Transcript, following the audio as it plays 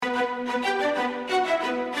Greenlight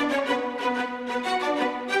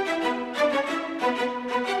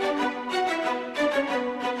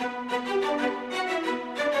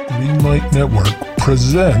Network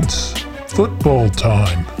presents Football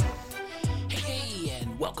Time. Hey,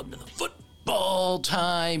 and welcome to the Football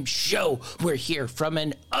Time Show. We're here from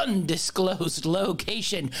an undisclosed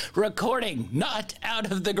location, recording not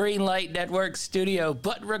out of the Greenlight Network studio,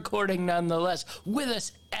 but recording nonetheless. With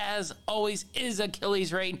us, as always, is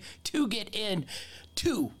Achilles Rain to get in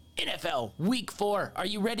to NFL Week 4. Are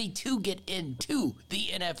you ready to get into the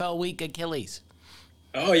NFL Week, Achilles?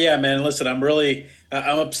 Oh yeah, man. Listen, I'm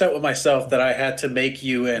upset with myself that I had to make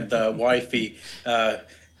you and wifey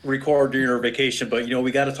record during your vacation, but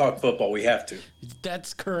we got to talk football. We have to.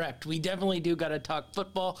 That's correct. We definitely do got to talk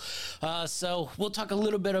football. So we'll talk a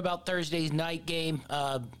little bit about Thursday's night game.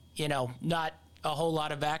 Not a whole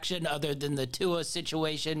lot of action other than the Tua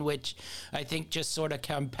situation, which I think just sort of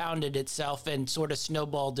compounded itself and sort of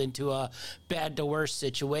snowballed into a bad to worse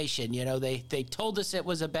situation. They told us it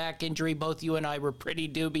was a back injury. Both you and I were pretty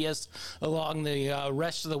dubious along the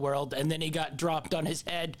rest of the world. And then he got dropped on his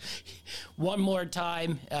head one more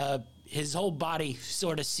time. His whole body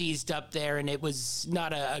sort of seized up there, and it was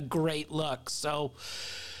not a great look. So,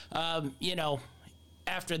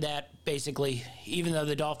 after that, basically, even though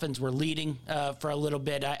the Dolphins were leading for a little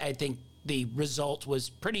bit, I think the result was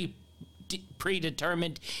pretty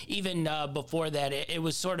predetermined. Even before that, it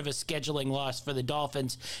was sort of a scheduling loss for the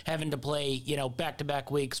Dolphins, having to play, back-to-back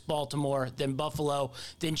weeks, Baltimore, then Buffalo,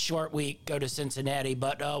 then short week, go to Cincinnati.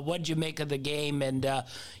 But what'd you make of the game and,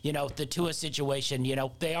 the Tua situation?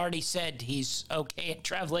 They already said he's okay at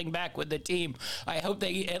traveling back with the team. I hope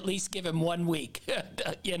they at least give him 1 week,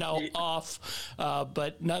 off.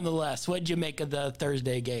 But nonetheless, what'd you make of the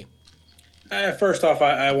Thursday game? First off,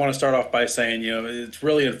 I want to start off by saying, it's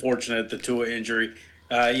really unfortunate, the Tua injury.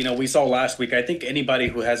 We saw last week, I think anybody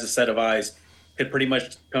who has a set of eyes could pretty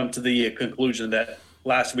much come to the conclusion that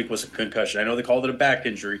last week was a concussion. I know they called it a back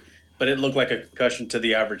injury, but it looked like a concussion to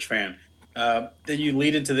the average fan. Then you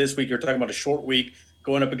lead into this week, you're talking about a short week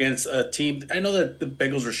going up against a team. I know that the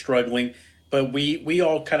Bengals are struggling, but we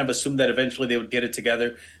all kind of assumed that eventually they would get it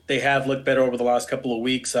together. They have looked better over the last couple of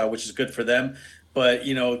weeks, which is good for them. But,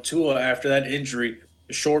 Tua, after that injury,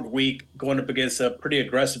 a short week, going up against a pretty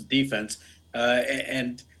aggressive defense.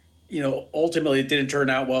 And ultimately it didn't turn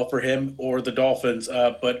out well for him or the Dolphins.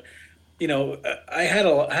 But I had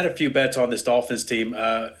a few bets on this Dolphins team.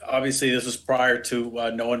 Obviously, this was prior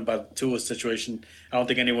to knowing about Tua's situation. I don't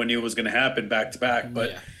think anyone knew it was going to happen back-to-back.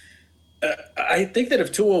 But I think that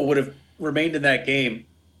if Tua would have remained in that game,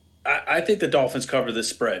 I think the Dolphins cover this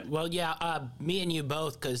spread. Well, yeah, me and you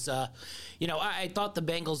both, because, I thought the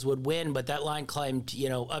Bengals would win, but that line climbed,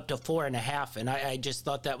 up to 4.5, and I just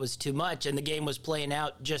thought that was too much, and the game was playing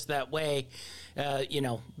out just that way,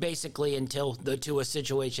 basically until the Tua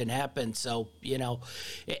situation happened. So,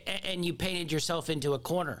 and you painted yourself into a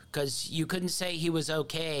corner because you couldn't say he was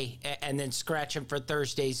okay and then scratch him for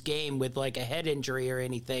Thursday's game with like a head injury or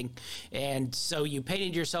anything. And so you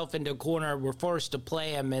painted yourself into a corner, were forced to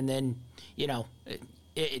play him, and then,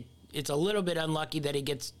 it's a little bit unlucky that he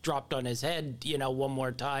gets dropped on his head, one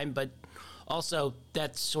more time, but also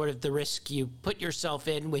that's sort of the risk you put yourself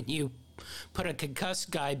in when you put a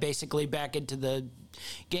concussed guy basically back into the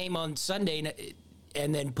game on Sunday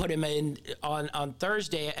and then put him in on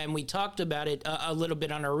Thursday. And we talked about it a little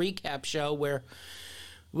bit on our recap show where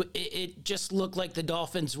it just looked like the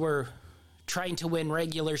Dolphins were trying to win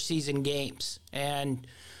regular season games. And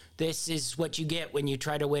this is what you get when you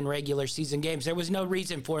try to win regular season games. There was no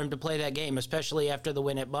reason for him to play that game, especially after the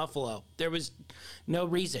win at Buffalo. There was no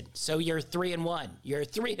reason. So you're 3-1. You're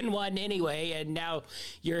 3-1 anyway, and now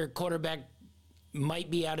your quarterback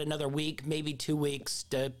might be out another week, maybe 2 weeks,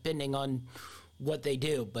 depending on what they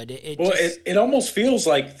do. But it almost feels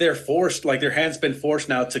like they're forced, like their hand's been forced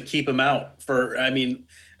now to keep him out for,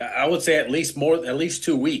 I would say at least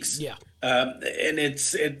 2 weeks. Yeah. And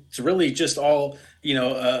it's really just all,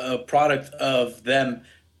 a product of them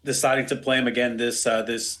deciding to play him again this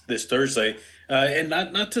Thursday. And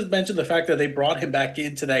not to mention the fact that they brought him back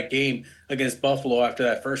into that game against Buffalo after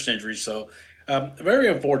that first injury. So very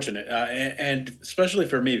unfortunate. And especially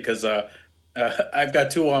for me, because I've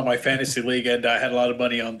got Tua on my fantasy league and I had a lot of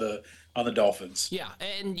money on the Dolphins. Yeah.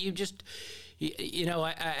 And you just,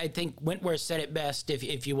 I think Wentworth said it best.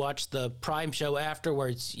 If you watch the Prime show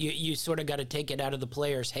afterwards, you sort of got to take it out of the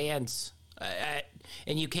player's hands.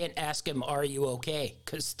 And you can't ask him, are you okay?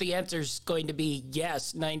 Because the answer is going to be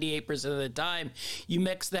yes, 98% of the time. You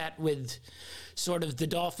mix that with sort of the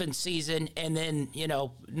Dolphins season, and then,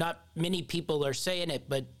 not many people are saying it,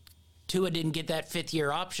 but Tua didn't get that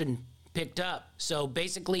fifth-year option picked up. So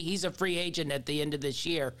basically, he's a free agent at the end of this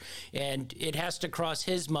year, and it has to cross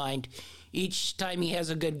his mind each time he has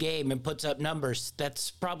a good game and puts up numbers.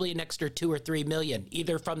 That's probably an extra $2 or $3 million,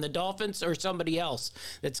 either from the Dolphins or somebody else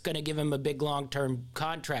that's going to give him a big long-term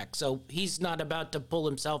contract. So he's not about to pull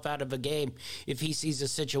himself out of a game if he sees a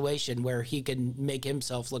situation where he can make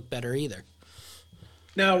himself look better either.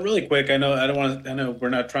 Now, really quick, I know we're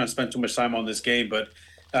not trying to spend too much time on this game, but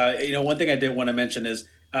one thing I did want to mention is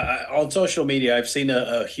on social media, I've seen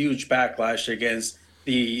a huge backlash against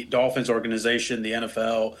the Dolphins organization, the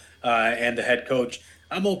NFL, and the head coach.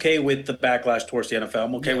 I'm okay with the backlash towards the NFL.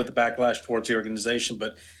 I'm okay with the backlash towards the organization,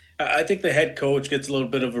 but I think the head coach gets a little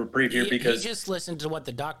bit of a reprieve here because he just listened to what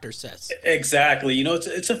the doctor says. Exactly.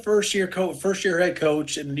 it's a first year head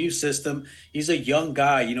coach in a new system. He's a young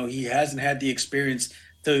guy. He hasn't had the experience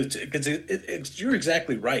because you're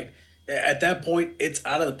exactly right. At that point, it's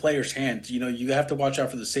out of the player's hands. You have to watch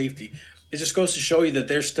out for the safety. It just goes to show you that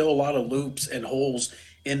there's still a lot of loops and holes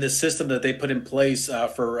in the system that they put in place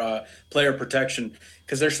for player protection,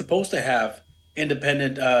 because they're supposed to have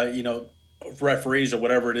independent, referees or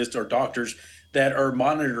whatever it is, or doctors that are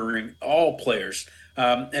monitoring all players.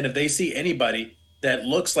 And if they see anybody that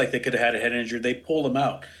looks like they could have had a head injury, they pull them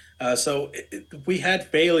out. So we had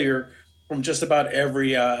failure from just about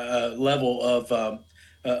every level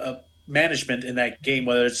of management in that game,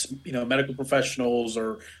 whether it's medical professionals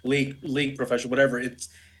or league professionals, whatever.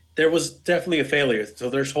 There was definitely a failure. So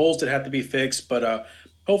there's holes that have to be fixed, but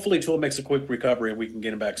hopefully Tua makes a quick recovery and we can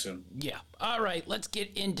get him back soon. Yeah. All right, let's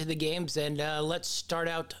get into the games, and let's start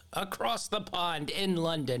out across the pond in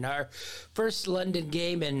London. Our first London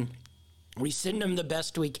game, and we send them the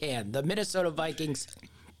best we can. The Minnesota Vikings,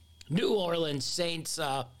 New Orleans Saints.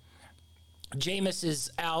 Jameis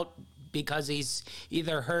is out because he's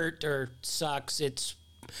either hurt or sucks. It's,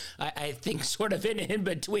 I think, sort of in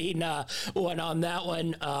between one on that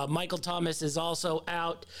one. Michael Thomas is also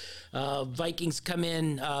out. Vikings come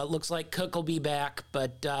in. Looks like Cook will be back,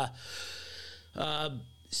 but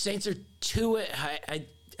Saints are two. I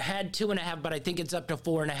had 2.5, but I think it's up to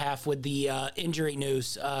 4.5 with the injury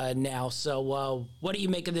news now. So what do you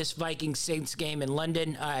make of this Vikings-Saints game in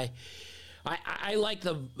London? I like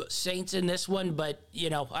the Saints in this one, but,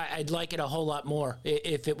 I'd like it a whole lot more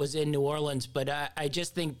if it was in New Orleans. But I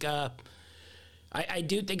just think I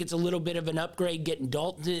do think it's a little bit of an upgrade getting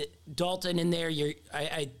Dalton in there.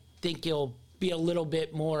 I think you'll be a little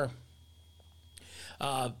bit more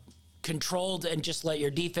controlled and just let your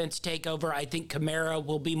defense take over. I think Kamara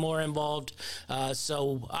will be more involved.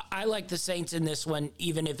 So I like the Saints in this one,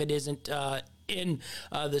 even if it isn't in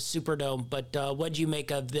the Superdome. But what'd you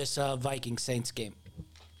make of this Vikings-Saints game?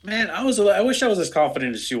 Man, I wish I was as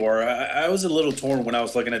confident as you are. I was a little torn when I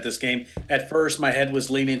was looking at this game. At first, my head was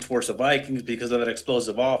leaning towards the Vikings because of that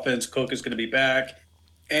explosive offense. Cook is going to be back.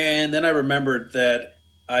 And then I remembered that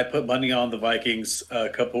I put money on the Vikings a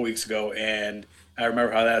couple weeks ago, and I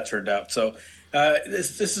remember how that turned out. So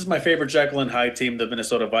this is my favorite Jekyll and Hyde team, the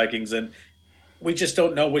Minnesota Vikings, and we just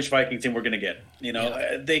don't know which Viking team we're going to get.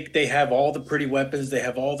 They have all the pretty weapons, they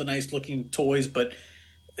have all the nice looking toys, but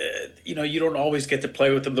you don't always get to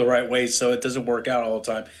play with them the right way, so it doesn't work out all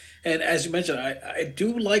the time. And as you mentioned, I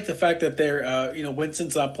do like the fact that they're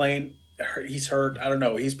Winston's not playing. He's hurt. I don't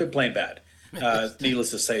know. He's been playing bad,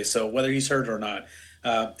 needless to say. So whether he's hurt or not,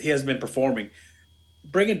 he hasn't been performing.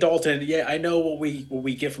 Bringing Dalton, yeah, I know what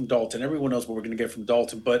we get from Dalton. Everyone knows what we're going to get from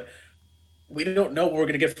Dalton, but we don't know what we're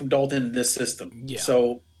going to get from Dalton in this system. Yeah.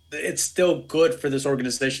 So it's still good for this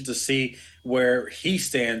organization to see where he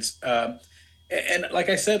stands. And like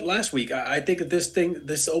I said last week, I think that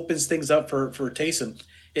this opens things up for Taysom.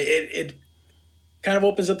 It kind of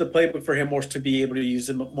opens up the playbook for him more to be able to use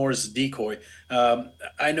him more as a decoy.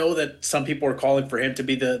 I know that some people are calling for him to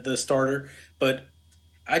be the starter, but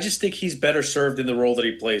I just think he's better served in the role that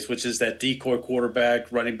he plays, which is that decoy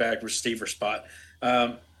quarterback, running back, receiver spot.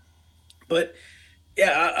 But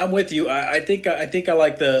yeah, I'm with you. I think I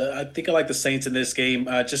like the Saints in this game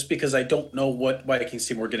just because I don't know what Vikings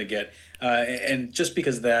team we're going to get, and just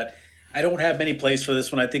because of that, I don't have many plays for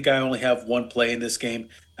this one. I think I only have one play in this game,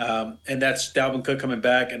 and that's Dalvin Cook coming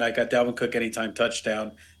back, and I got Dalvin Cook anytime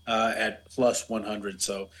touchdown at plus 100.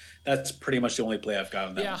 So that's pretty much the only play I've got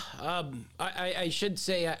on that. Yeah, I should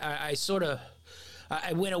say I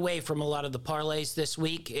I went away from a lot of the parlays this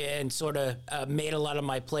week and sort of made a lot of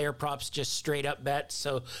my player props just straight up bets.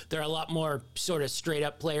 So there are a lot more sort of straight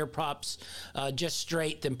up player props, just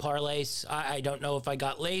straight than parlays. I don't know if I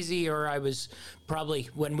got lazy or I was probably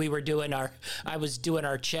when we were doing our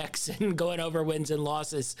checks and going over wins and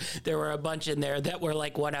losses, there were a bunch in there that were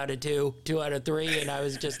like 1 out of 2, 2 out of 3. And I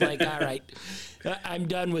was just like, all right, I'm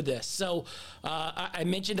done with this. So I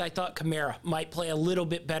mentioned I thought Kamara might play a little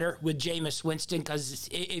bit better with Jameis Winston, because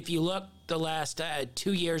if you look the last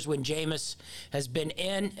 2 years when Jameis has been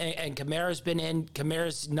in and Kamara's been in,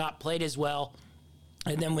 Kamara's not played as well.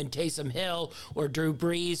 And then when Taysom Hill or Drew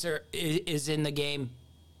Brees is in the game,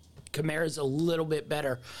 Kamara's a little bit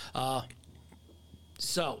better.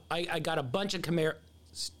 So I got a bunch of Kamara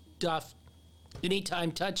stuff.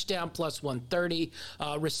 Anytime touchdown plus 130.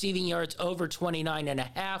 Receiving yards over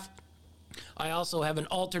 29.5. I also have an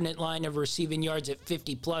alternate line of receiving yards at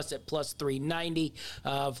 50 plus at plus 390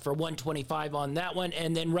 for 125 on that one.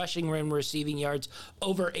 And then rushing rim receiving yards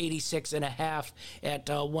over 86.5 at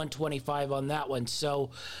 125 on that one.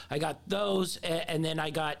 So I got those, and then I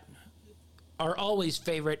got our always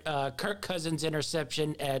favorite Kirk Cousins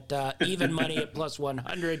interception at even money at plus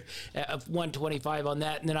 100, 125 on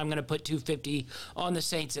that. And then I'm going to put 250 on the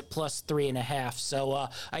Saints at plus 3.5. So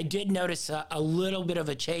I did notice a little bit of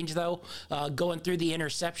a change, though, going through the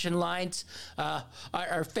interception lines.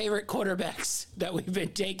 Our favorite quarterbacks that we've been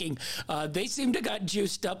taking, they seem to got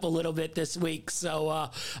juiced up a little bit this week.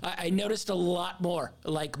 So I noticed a lot more,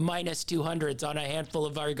 like minus 200s on a handful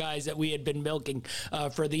of our guys that we had been milking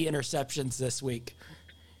for the interceptions this week.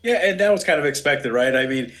 Yeah, and that was kind of expected, right? I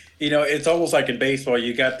mean, it's almost like in baseball.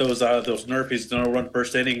 You got those Nerfies, no run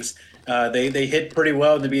first innings. They hit pretty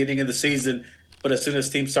well in the beginning of the season, but as soon as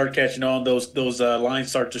teams start catching on, those lines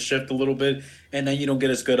start to shift a little bit, and then you don't get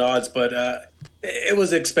as good odds. But it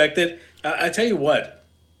was expected. I tell you what,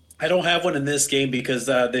 I don't have one in this game because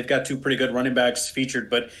they've got 2 pretty good running backs featured.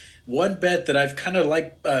 But one bet that I've kind of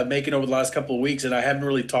liked making over the last couple of weeks, and I haven't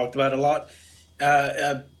really talked about a lot.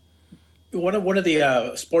 One of the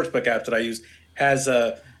sportsbook apps that I use has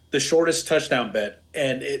the shortest touchdown bet,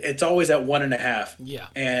 and it's always at 1.5. Yeah.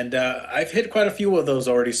 And I've hit quite a few of those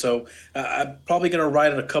already, so I'm probably going to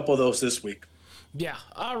ride a couple of those this week. Yeah.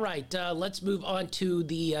 All right. Let's move on to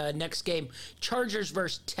the next game. Chargers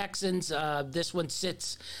versus Texans. This one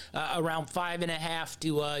sits around 5.5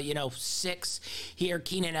 to 6 here.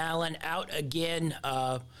 Keenan Allen out again.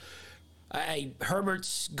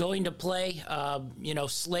 Herbert's going to play.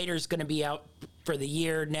 Slater's going to be out for the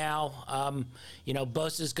year now.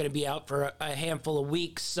 Bosa's going to be out for a handful of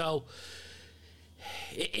weeks. So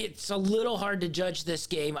it's a little hard to judge this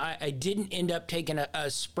game. I didn't end up taking a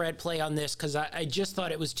spread play on this because I just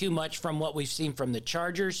thought it was too much from what we've seen from the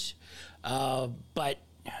Chargers. But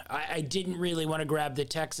I didn't really want to grab the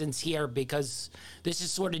Texans here because this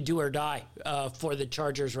is sort of do or die for the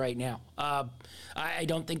Chargers right now. I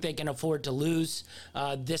don't think they can afford to lose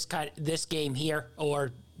this game here,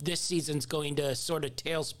 or this season's going to sort of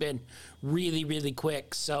tailspin really, really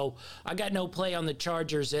quick. So I got no play on the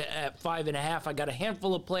Chargers at 5.5. I got a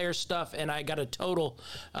handful of player stuff, and I got a total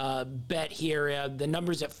bet here. The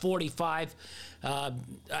number's at 45.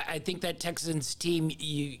 I think that Texans team,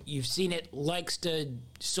 you've seen it, likes to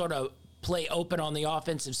sort of play open on the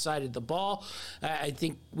offensive side of the ball. I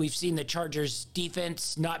think we've seen the Chargers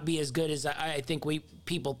defense not be as good as I think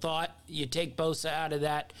people thought. You take Bosa out of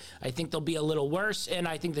that, I think they'll be a little worse, and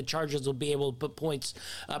I think the Chargers will be able to put points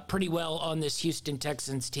pretty well on this Houston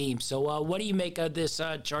Texans team. So what do you make of this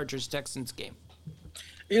Chargers-Texans game?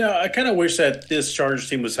 I kind of wish that this Chargers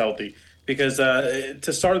team was healthy because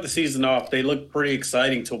to start the season off, they look pretty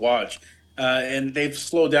exciting to watch. And they've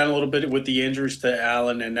slowed down a little bit with the injuries to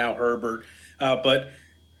Allen and now Herbert. But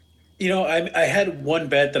I had one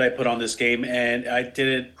bet that I put on this game, and I did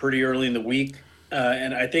it pretty early in the week.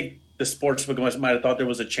 And I think the sportsbook might have thought there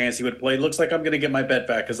was a chance he would play. Looks like I'm going to get my bet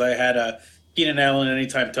back because I had Keenan Allen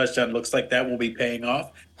anytime touchdown. Looks like that will be paying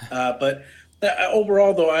off. But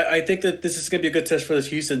overall, though, I think that this is going to be a good test for this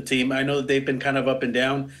Houston team. I know that they've been kind of up and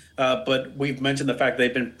down, but we've mentioned the fact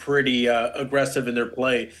they've been pretty aggressive in their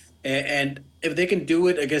play. And if they can do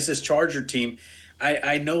it against this Charger team,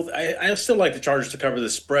 I still like the Chargers to cover the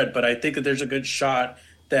spread, but I think that there's a good shot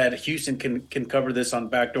that Houston can cover this on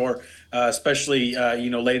backdoor, especially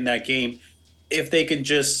late in that game, if they can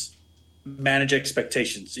just manage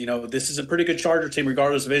expectations. This is a pretty good Charger team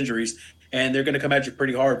regardless of injuries, and they're going to come at you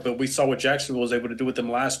pretty hard. But we saw what Jacksonville was able to do with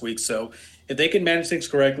them last week. So if they can manage things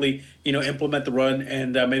correctly, implement the run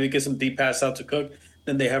and maybe get some deep pass out to Cook,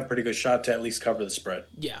 then they have a pretty good shot to at least cover the spread.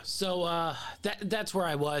 Yeah, so that's where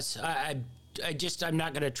I was. I I'm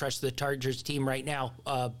not going to trust the Chargers team right now.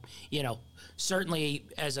 Certainly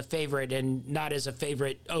as a favorite and not as a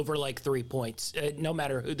favorite over like 3 points, no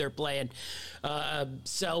matter who they're playing.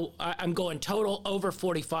 So I'm going total over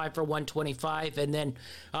 45 for 125. And then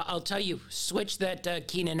I'll tell you, switch that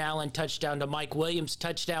Keenan Allen touchdown to Mike Williams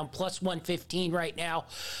touchdown plus 115 right now.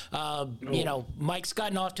 Mike's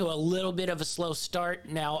gotten off to a little bit of a slow start.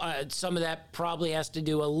 Now, some of that probably has to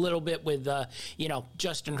do a little bit with,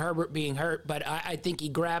 Justin Herbert being hurt, but I think he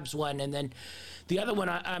grabs one. And then the other one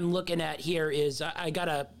I'm looking at here is I got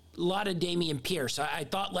a lot of Dameon Pierce. I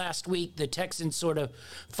thought last week the Texans sort of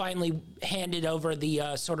finally handed over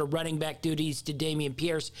the sort of running back duties to Dameon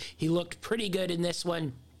Pierce. He looked pretty good in this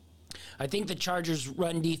one. I think the Chargers'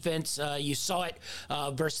 run defense, you saw it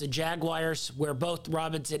versus the Jaguars, where both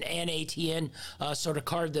Robinson and Etienne sort of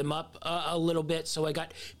carved them up a little bit. So I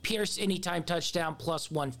got Pierce anytime touchdown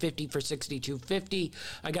plus 150 for 62.50.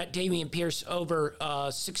 I got Dameon Pierce over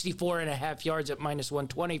 64.5 yards at minus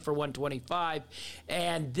 120 for 125.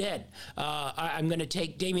 And then I'm going to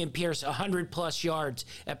take Dameon Pierce 100-plus yards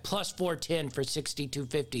at plus 410 for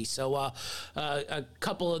 62.50. So a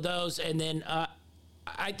couple of those, and then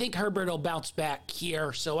I think Herbert will bounce back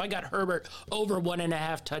here. So I got Herbert over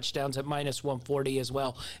 1.5 touchdowns at minus 140 as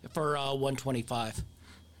well for 125.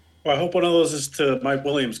 Well, I hope one of those is to Mike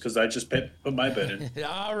Williams because I just put my bet in.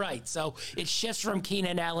 All right. So it shifts from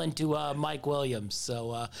Keenan Allen to Mike Williams.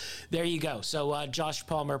 So there you go. So Josh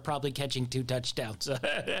Palmer probably catching 2 touchdowns.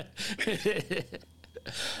 Yeah,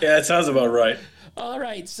 that sounds about right. All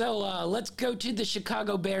right. So let's go to the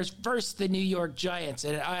Chicago Bears versus the New York Giants.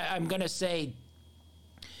 And I'm going to say,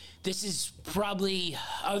 this is probably,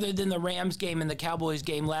 other than the Rams game and the Cowboys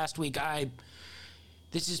game last week,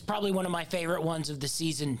 this is probably one of my favorite ones of the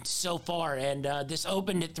season so far. And this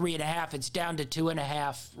opened at 3.5. It's down to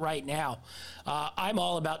 2.5 right now. I'm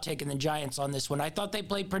all about taking the Giants on this one. I thought they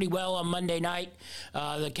played pretty well on Monday night.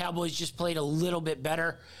 The Cowboys just played a little bit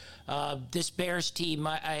better. This Bears team,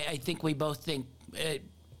 I think we both think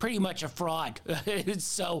pretty much a fraud.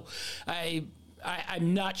 So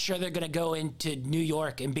I'm not sure they're going to go into New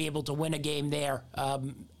York and be able to win a game there.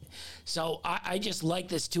 So I just like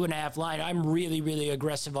this 2.5 line. I'm really, really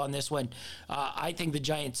aggressive on this one. I think the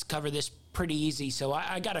Giants cover this pretty easy. So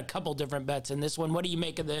I got a couple different bets in this one. What do you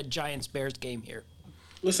make of the Giants-Bears game here?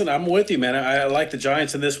 Listen, I'm with you, man. I like the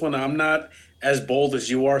Giants in this one. I'm not as bold as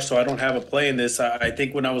you are, so I don't have a play in this. I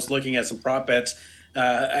think when I was looking at some prop bets,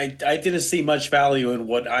 I didn't see much value in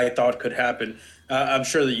what I thought could happen. I'm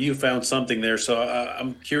sure that you found something there, so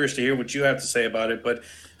I'm curious to hear what you have to say about it. But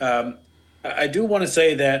I do want to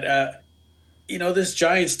say that, this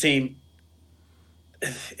Giants team,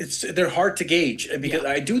 they're hard to gauge because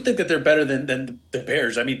I do think that they're better than the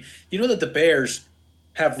Bears. I mean, you know that the Bears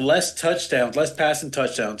have less passing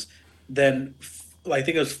touchdowns than I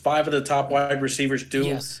think it was 5 of the top wide receivers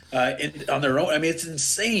do on their own. I mean, it's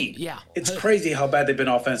insane. Yeah. It's crazy how bad they've been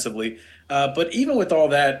offensively. But even with all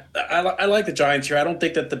that, I like the Giants here. I don't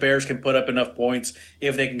think that the Bears can put up enough points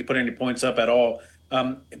if they can put any points up at all.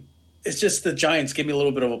 It's just the Giants give me a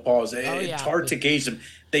little bit of a pause. It's hard to gauge them.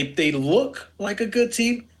 They look like a good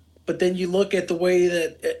team, but then you look at the way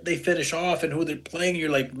that they finish off and who they're playing,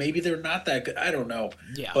 you're like, maybe they're not that good. I don't know.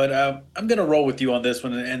 Yeah. But I'm going to roll with you on this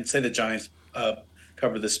one and say the Giants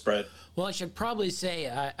cover the spread. Well, I should probably say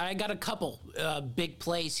I got a couple big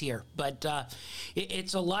plays here, but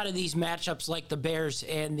it's a lot of these matchups like the Bears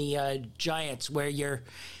and the Giants where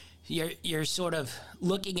you're sort of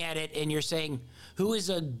looking at it and you're saying who is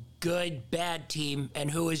a good bad team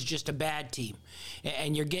and who is just a bad team,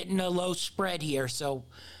 and you're getting a low spread here, so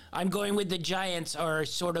I'm going with the Giants are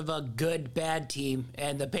sort of a good, bad team,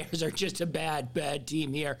 and the Bears are just a bad, bad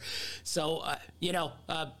team here. So,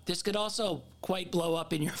 this could also quite blow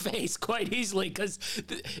up in your face quite easily because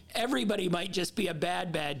everybody might just be a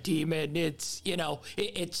bad, bad team, and it's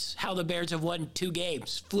how the Bears have won 2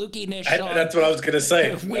 games. Flukiness. That's what I was going to say.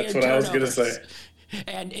 That's what I was going to say.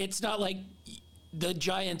 And it's not like the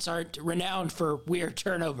Giants aren't renowned for weird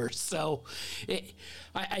turnovers. So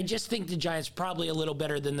I just think the Giants probably a little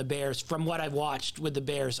better than the Bears from what I've watched with the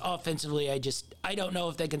Bears. Offensively, I don't know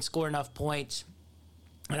if they can score enough points.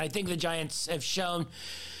 And I think the Giants have shown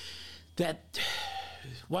that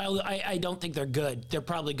while I don't think they're good, they're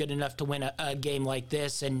probably good enough to win a game like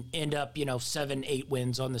this and end up, 7-8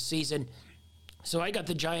 wins on the season. So I got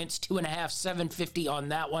the Giants 2.5, 750 on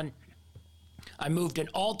that one. I moved an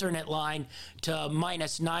alternate line to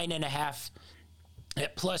minus 9.5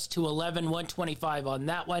 at plus 211, 125 on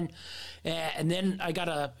that one. And then I got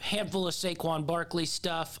a handful of Saquon Barkley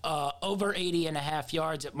stuff, over 80.5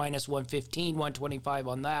 yards at minus 115, 125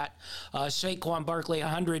 on that. Saquon Barkley,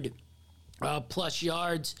 100 plus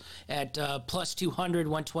yards at plus 200,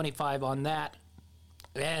 125 on that.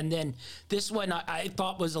 And then this one I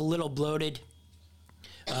thought was a little bloated.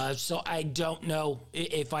 So I don't know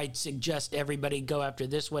if I'd suggest everybody go after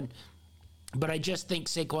this one. But I just think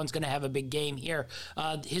Saquon's going to have a big game here.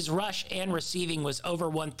 His rush and receiving was over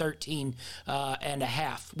 113 and a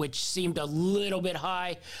half, which seemed a little bit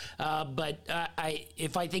high. But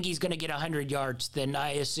if I think he's going to get 100 yards, then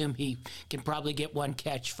I assume he can probably get one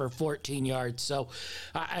catch for 14 yards. So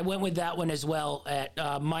I went with that one as well at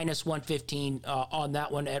minus 115 on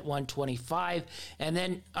that one at 125. And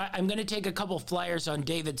then I'm going to take a couple flyers on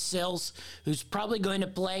David Sills, who's probably going to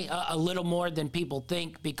play a little more than people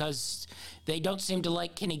think because they don't seem to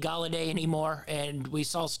like Kenny Golladay anymore, and we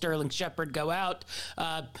saw Sterling Shepard go out.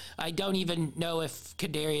 I don't even know if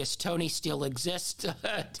Kadarius Toney still exists.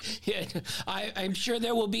 I'm sure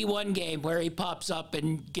there will be one game where he pops up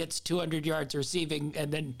and gets 200 yards receiving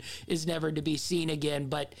and then is never to be seen again.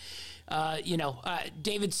 But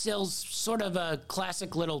David Sills, sort of a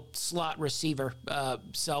classic little slot receiver.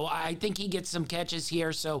 So I think he gets some catches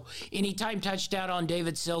here. So anytime touchdown on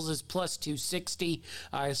David Sills is plus 260,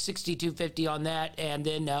 62.50 on that. And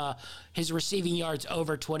then his receiving yards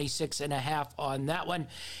over 26.5 on that one.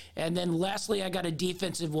 And then lastly, I got a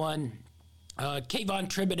defensive one. Kayvon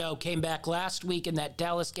Thibodeaux came back last week in that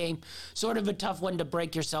Dallas game. Sort of a tough one to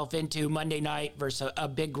break yourself into Monday night versus a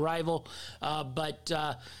big rival. But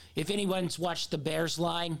if anyone's watched the Bears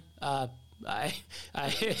line, I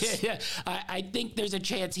think there's a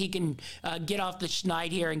chance he can get off the schneid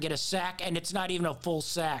here and get a sack, and it's not even a full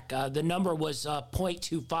sack. The number was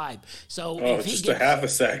 0.25. So if he just gets a half a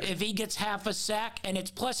sack. If he gets half a sack, and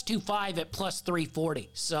it's plus 2.5 at plus 340.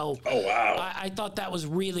 So I thought that was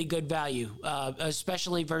really good value,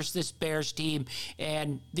 especially versus this Bears team.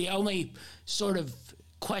 And the only sort of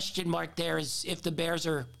question mark there is if the Bears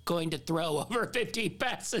are going to throw over 15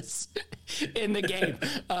 passes in the game.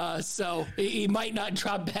 So he might not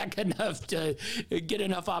drop back enough to get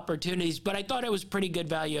enough opportunities. But I thought it was pretty good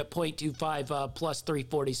value at 0.25 plus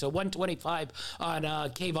 340. So 125 on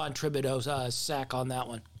Kayvon Thibodeaux's sack on that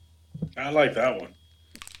one. I like that one.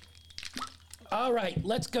 All right,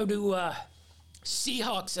 let's go to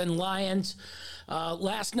Seahawks and Lions.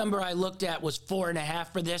 Last number I looked at was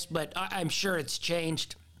 4.5 for this, but I'm sure it's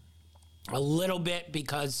changed a little bit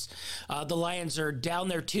because the Lions are down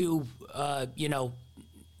their two,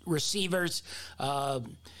 receivers,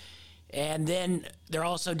 and then they're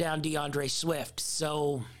also down DeAndre Swift.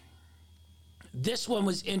 So this one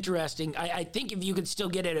was interesting. I think if you could still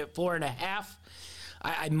get it at 4.5,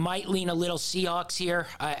 I might lean a little Seahawks here.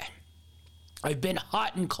 I've been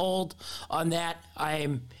hot and cold on that.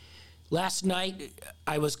 Last night,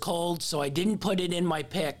 I was cold, so I didn't put it in my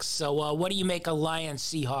picks. So what do you make of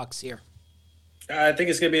Lions-Seahawks here? I think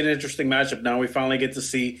it's going to be an interesting matchup. Now we finally get to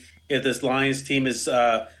see if this Lions team is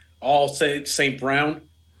all St. Brown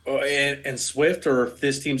and Swift, or if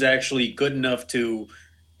this team's actually good enough to,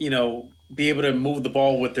 be able to move the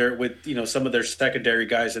ball with some of their secondary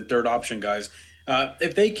guys and third option guys.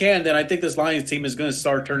 If they can, then I think this Lions team is going to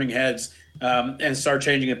start turning heads and start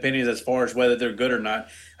changing opinions as far as whether they're good or not.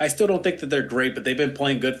 I still don't think that they're great, but they've been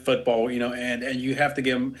playing good football, and you have to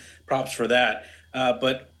give them props for that.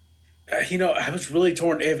 But I was really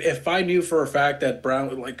torn. If I knew for a fact that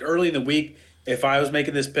Brown, like early in the week, if I was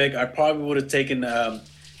making this pick, I probably would have taken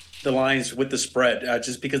the Lions with the spread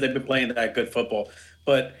just because they've been playing that good football.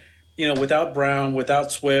 But without Brown,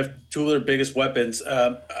 without Swift, two of their biggest weapons,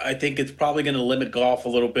 I think it's probably going to limit Goff a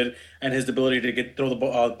little bit and his ability to throw the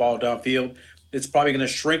ball downfield. It's probably going to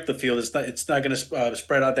shrink the field. It's not going to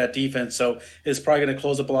spread out that defense. So it's probably going to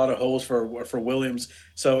close up a lot of holes for Williams.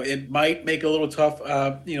 So it might make it a little tough,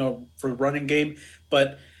 for running game.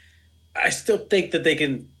 But I still think that they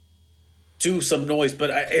can do some noise. But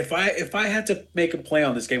if I had to make a play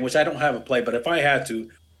on this game, which I don't have a play, but if I had to,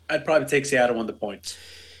 I'd probably take Seattle on the points.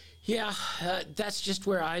 Yeah, that's just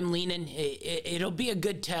where I'm leaning. It'll be a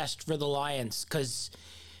good test for the Lions because,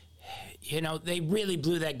 they really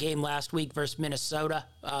blew that game last week versus Minnesota.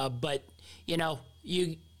 But,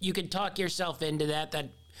 you can talk yourself into that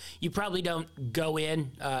you probably don't go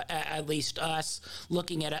in, at least us,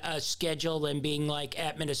 looking at a schedule and being like,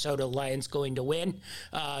 at Minnesota, Lions going to win.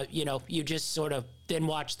 You just sort of then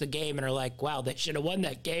watch the game and are like, wow, they should have won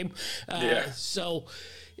that game. So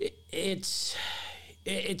it's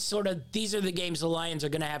sort of, these are the games the Lions are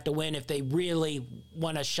going to have to win if they really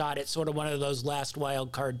want a shot at sort of one of those last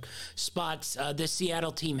wild card spots. This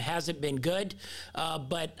Seattle team hasn't been good,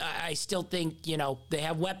 but I still think, they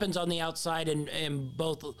have weapons on the outside and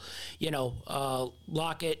both,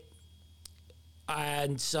 Lockett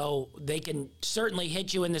And so they can certainly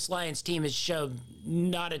hit you, and this Lions team has shown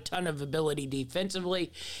not a ton of ability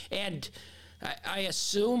defensively. And I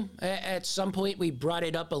assume at some point we brought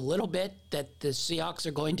it up a little bit that the Seahawks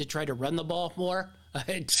are going to try to run the ball more.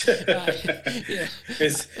 Yeah.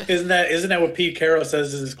 Isn't that what Pete Carroll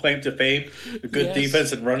says is his claim to fame? Good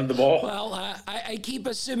defense and running the ball. Well, I keep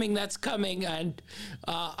assuming that's coming, and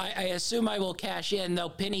I assume I will cash in. Though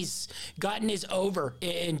Penny's gotten his over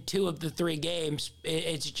in 2 of the 3 games,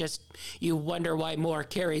 it's just you wonder why more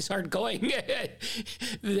carries aren't going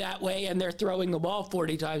that way, and they're throwing the ball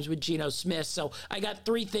 40 times with Geno Smith. So I got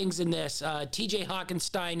 3 things in this: T.J.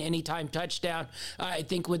 Hockenstein anytime touchdown. I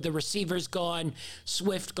think with the receivers gone,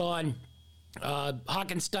 Swift gone,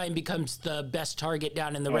 Hockenstein becomes the best target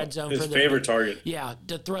down in the red zone. His favorite target. Yeah,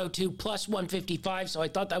 to throw to plus 155. So I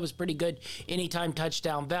thought that was pretty good anytime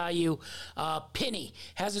touchdown value. Penny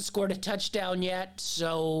hasn't scored a touchdown yet,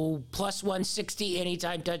 so plus 160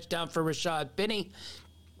 anytime touchdown for Rashad Penny,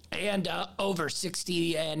 and over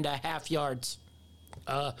 60.5 yards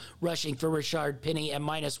rushing for Rashad Penny at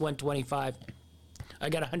minus 125. I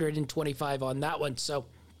got 125 on that one. So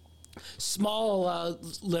small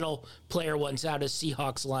little player ones out of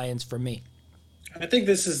Seahawks Lions for me. I think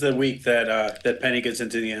this is the week that Penny gets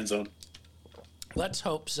into the end zone. Let's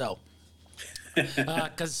hope so.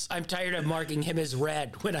 Because I'm tired of marking him as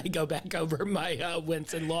red when I go back over my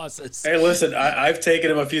wins and losses. Hey, listen, I've taken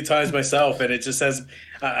him a few times myself, and it just says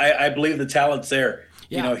I believe the talent's there.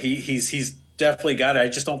 Yeah. You know, he's definitely got it. I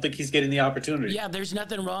just don't think he's getting the opportunity. Yeah, there's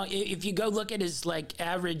nothing wrong. If you go look at his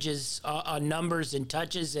averages on numbers and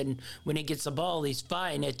touches, and when he gets the ball, he's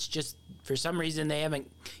fine. It's just for some reason they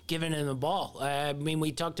haven't given him the ball. I mean,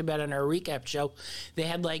 we talked about it on our recap show. They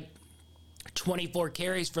had 24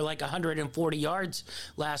 carries for 140 yards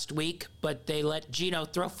last week, but they let Geno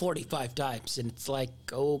throw 45 times, and it's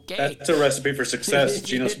okay. That's a recipe for success.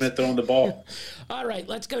 Geno Smith throwing the ball. All right,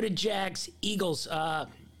 let's go to Jags Eagles.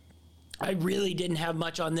 I really didn't have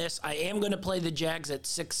much on this. I am going to play the Jags at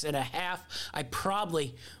 6.5. I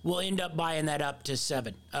probably will end up buying that up to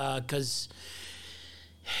 7 because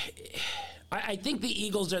I think the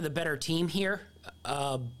Eagles are the better team here.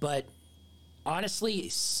 But honestly,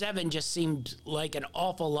 7 just seemed like an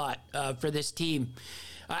awful lot for this team.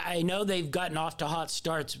 I know they've gotten off to hot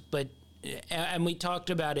starts, and we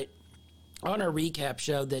talked about it on our recap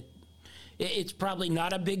show that it's probably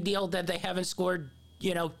not a big deal that they haven't scored,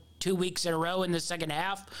 2 weeks in a row in the second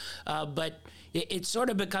half, but it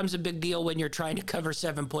sort of becomes a big deal when you're trying to cover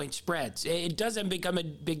 7-point spreads. It doesn't become a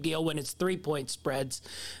big deal when it's 3-point spreads,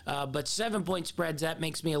 but 7-point spreads, that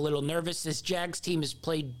makes me a little nervous. This Jags team has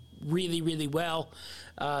played really, really well,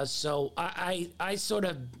 so I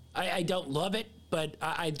don't love it, but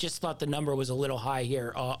I just thought the number was a little high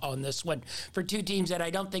here on this one for 2 teams that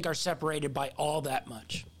I don't think are separated by all that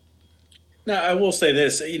much. Now, I will say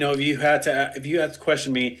this, if you had to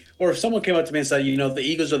question me, or if someone came up to me and said, the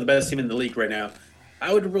Eagles are the best team in the league right now,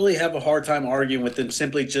 I would really have a hard time arguing with them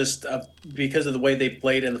simply just because of the way they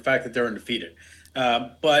played and the fact that they're undefeated.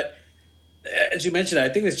 But as you mentioned, I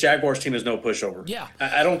think this Jaguars team is no pushover. Yeah.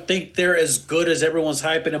 I don't think they're as good as everyone's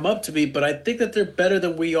hyping them up to be, but I think that they're better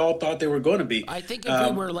than we all thought they were going to be. I think if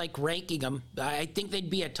we were ranking them, I think they'd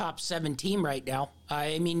be a top 7 team right now.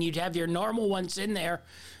 I mean, you'd have your normal ones in there.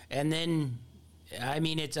 And then,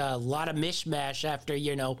 it's a lot of mishmash after,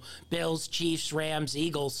 Bills, Chiefs, Rams,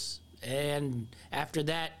 Eagles. And after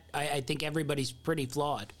that, I think everybody's pretty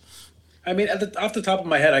flawed. Off the top of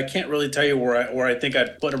my head, I can't really tell you where I think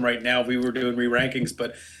I'd put them right now if we were doing re-rankings.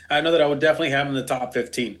 But I know that I would definitely have them in the top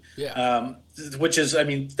 15. Yeah. Which is,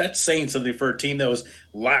 that's saying something for a team that was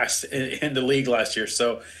last in the league last year.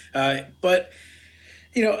 So, but,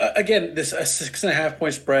 again, this 6.5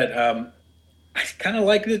 point spread, I kind of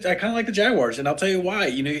like it. I kind of like the Jaguars, and I'll tell you why.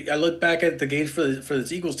 I look back at the games for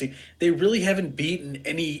this Eagles team. They really haven't beaten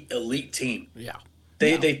any elite team. Yeah,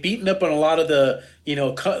 they've beaten up on a lot of the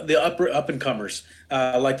the up and comers,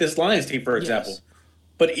 like this Lions team, for example. Yes.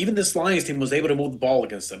 But even this Lions team was able to move the ball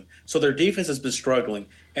against them, so their defense has been struggling.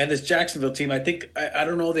 And this Jacksonville team, I think I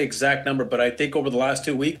don't know the exact number, but I think over the last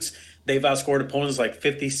 2 weeks they've outscored opponents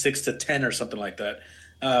 56-10 or something like that.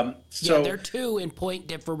 So they're 2 in point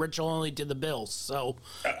differential only to the Bills. So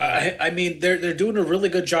they're doing a really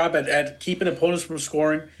good job at keeping opponents from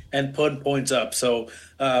scoring and putting points up. So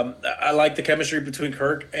I like the chemistry between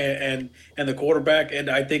Kirk and the quarterback,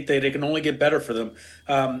 and I think they can only get better for them.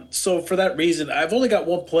 So for that reason, I've only got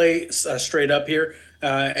one play straight up here,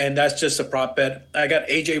 and that's just a prop bet. I got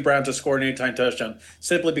A.J. Brown to score an anytime touchdown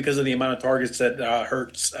simply because of the amount of targets that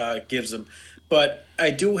Hurts gives them. But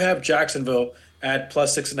I do have Jacksonville at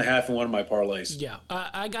plus 6.5 in one of my parlays. Yeah,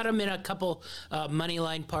 I got them in a couple money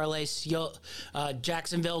line parlays.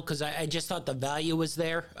 Jacksonville, because I just thought the value was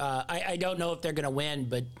there. I don't know if they're going to win,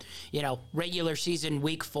 but regular season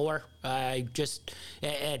week 4, I just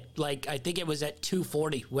I think it was at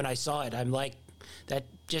 240 when I saw it. I'm like, that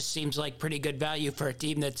just seems like pretty good value for a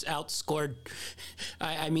team that's outscored.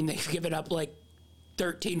 I mean, they've given up like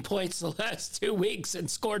 13 points the last 2 weeks and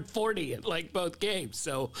scored 40 in like both games.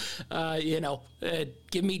 So,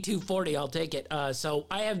 give me 240. I'll take it. So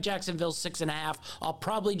I have Jacksonville 6.5. I'll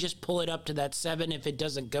probably just pull it up to that 7 if it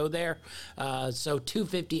doesn't go there. So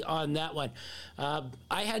 250 on that one.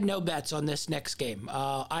 I had no bets on this next game.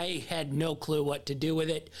 I had no clue what to do with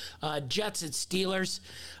it. Jets and Steelers.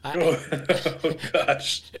 Oh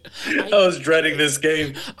gosh. I was dreading this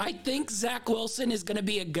game. I think Zach Wilson is going to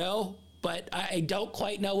be a go, but I don't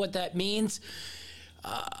quite know what that means.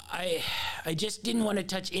 I just didn't want to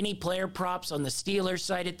touch any player props on the Steelers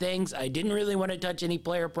side of things. I didn't really want to touch any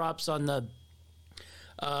player props on the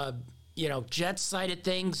Jets side of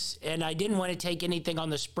things, and I didn't want to take anything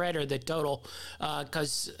on the spread or the total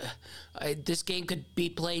because this game could be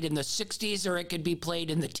played in the 60s or it could be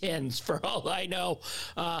played in the 10s for all I know.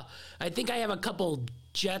 I think I have a couple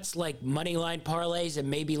Jets like money line parlays and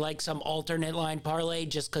maybe like some alternate line parlay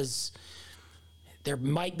just because there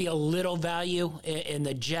might be a little value in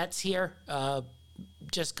the Jets here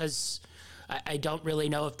just because I don't really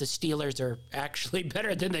know if the Steelers are actually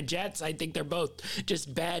better than the Jets. I think they're both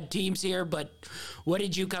just bad teams here. But what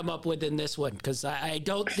did you come up with in this one? Because I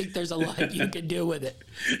don't think there's a lot you can do with it.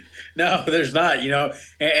 No, there's not,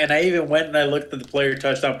 And I even went and I looked at the player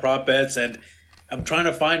touchdown prop bets, and I'm trying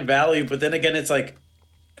to find value. But then again, it's like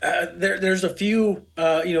there's a few,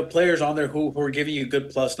 players on there who are giving you good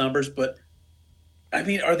plus numbers. But, I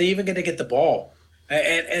mean, are they even going to get the ball?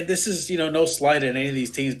 And this is, no slight at any of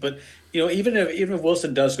these teams, but even if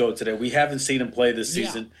Wilson does go today, we haven't seen him play this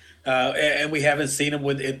season, and we haven't seen him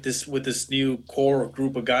with this new core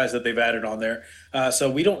group of guys that they've added on there. So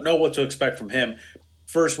we don't know what to expect from him.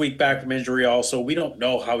 First week back from injury, also we don't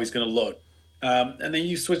know how he's going to look. And then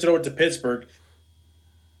you switch it over to Pittsburgh.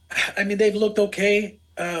 I mean, they've looked okay,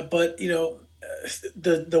 but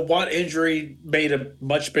the Watt injury made a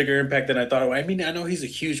much bigger impact than I thought it would. I mean, I know he's a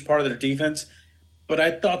huge part of their defense, but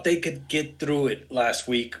I thought they could get through it last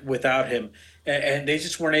week without him, and they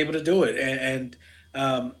just weren't able to do it. And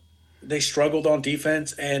they struggled on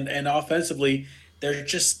defense and offensively. They're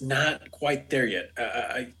just not quite there yet.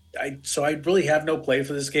 So I really have no play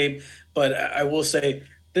for this game, but I will say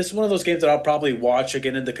this is one of those games that I'll probably watch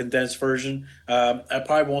again in the condensed version. I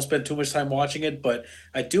probably won't spend too much time watching it, but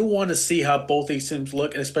I do want to see how both these teams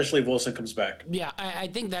look, and especially if Wilson comes back. Yeah, I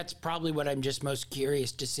think that's probably what I'm just most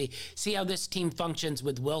curious to see. See how this team functions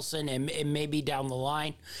with Wilson and maybe down the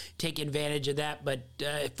line take advantage of that. But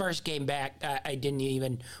first game back, I didn't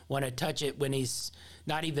even want to touch it when he's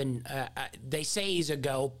not even they say he's a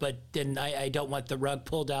go, but then I don't want the rug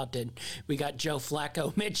pulled out. And we got Joe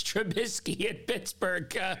Flacco, Mitch Trubisky in Pittsburgh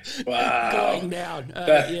going down.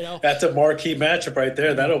 That's a marquee matchup right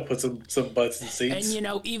there. That'll put some butts in seats.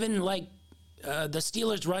 And even like the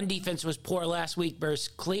Steelers' run defense was poor last week versus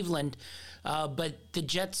Cleveland, but the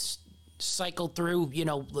Jets cycle through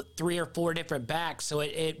 3 or 4 different backs, so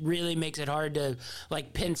it really makes it hard to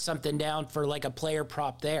like pin something down for like a player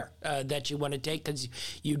prop there that you want to take because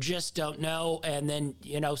you just don't know. And then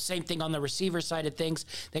same thing on the receiver side of things.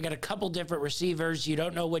 They got a couple different receivers. You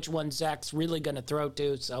don't know which one Zach's really going to throw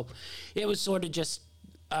to, so it was sort of just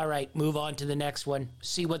all right, move on to the next one,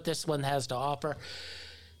 see what this one has to offer.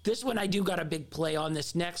 This one I do got a big play on.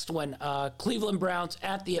 This next one, Cleveland Browns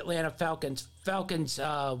at the Atlanta Falcons. Falcons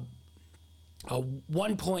a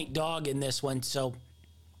 1-point dog in this one, so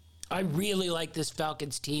I really like this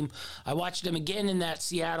Falcons team. I watched them again in that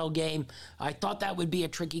Seattle game. I thought that would be a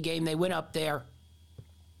tricky game. They went up there,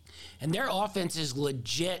 and their offense is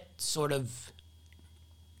legit sort of,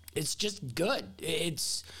 it's just good.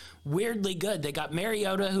 It's weirdly good. They got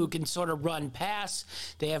Mariota, who can sort of run pass.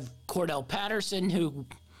 They have Cordell Patterson, who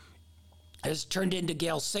has turned into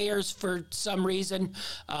Gale Sayers for some reason,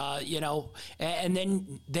 and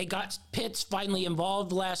then they got Pitts finally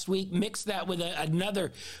involved last week, mixed that with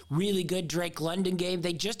another really good Drake London game.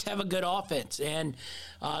 They just have a good offense, and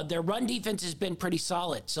their run defense has been pretty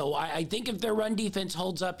solid. So I think if their run defense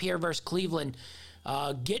holds up here versus Cleveland,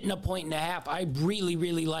 getting a 1.5, I really,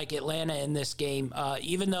 really like Atlanta in this game,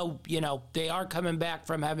 even though, they are coming back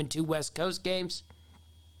from having 2 West Coast games.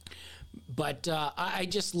 But I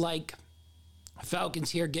just like Falcons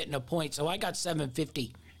here getting a point. So I got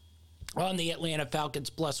 750 on the Atlanta Falcons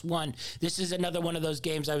 +1. This is another one of those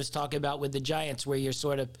games I was talking about with the Giants where you're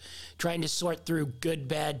sort of trying to sort through good,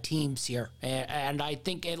 bad teams here. And I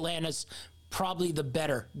think Atlanta's probably the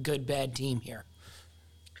better good, bad team here.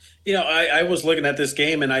 I was looking at this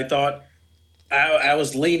game and I thought I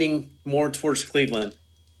was leaning more towards Cleveland.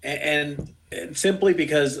 And simply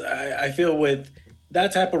because I feel with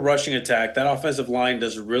that type of rushing attack, that offensive line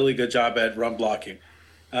does a really good job at run blocking.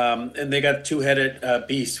 And they got two-headed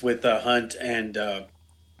beasts with Hunt and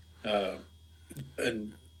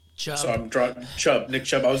Chubb. So I'm drawing Nick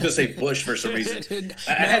Chubb. I was going to say Bush for some reason.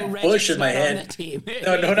 I had Bush in my head.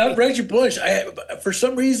 No, not Reggie Bush. For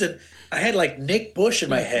some reason, I had like Nick Bush in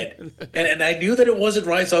my head, and I knew that it wasn't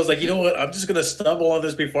right. So I was like, you know what? I'm just going to stumble on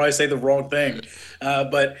this before I say the wrong thing.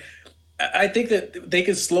 But I think that they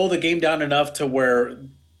could slow the game down enough to where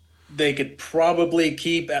they could probably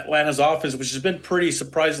keep Atlanta's offense, which has been pretty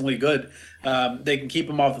surprisingly good. They can keep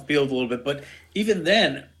them off the field a little bit. But even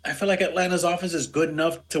then, I feel like Atlanta's offense is good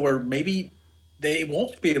enough to where maybe they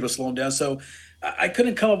won't be able to slow them down. So I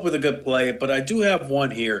couldn't come up with a good play, but I do have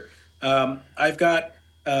one here. I've got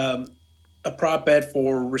a prop bet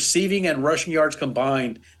for receiving and rushing yards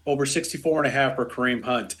combined over 64.5 for Kareem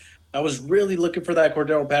Hunt. I was really looking for that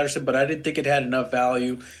Cordero Patterson, but I didn't think it had enough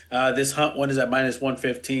value. This Hunt one is at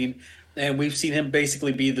 -115, and we've seen him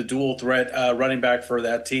basically be the dual threat running back for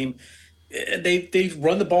that team. They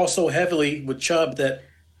run the ball so heavily with Chubb that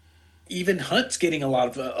even Hunt's getting a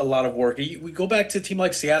lot of work. We go back to a team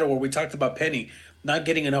like Seattle where we talked about Penny not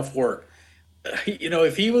getting enough work.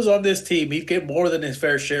 If he was on this team, he'd get more than his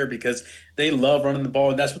fair share because they love running the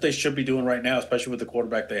ball, and that's what they should be doing right now, especially with the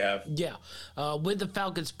quarterback they have. Yeah. With the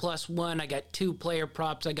Falcons +1, I got 2 player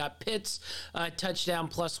props. I got Pitts touchdown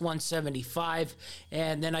 +175,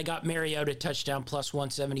 and then I got Mariota touchdown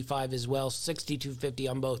 +175 as well, 62.50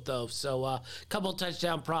 on both those. So a couple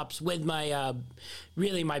touchdown props with my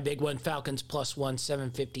really my big one, Falcons +1,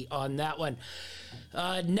 750 on that one.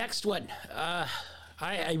 Next one.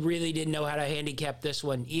 I really didn't know how to handicap this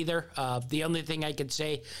one either. The only thing I could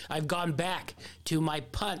say, I've gone back to my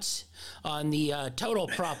punts on the total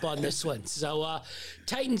prop on this one. So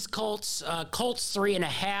Titans-Colts, Colts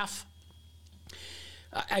 3.5.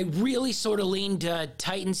 I really sort of leaned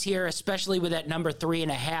Titans here, especially with that number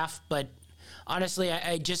 3.5, but honestly,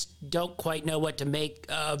 I just don't quite know what to make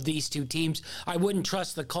of these two teams. I wouldn't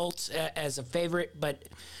trust the Colts as a favorite, but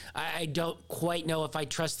I don't quite know if I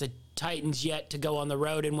trust the Titans yet to go on the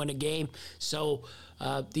road and win a game. So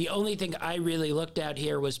the only thing I really looked at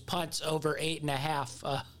here was punts over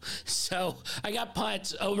 8.5. So I got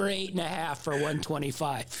punts over 8.5 for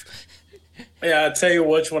 125. Yeah, I'll tell you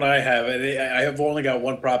which one I have. I have only got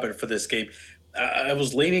one prop for this game. I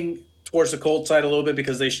was leaning towards the Colts side a little bit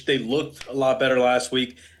because they looked a lot better last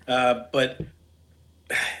week. But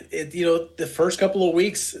the first couple of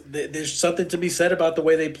weeks, there's something to be said about the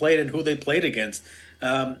way they played and who they played against.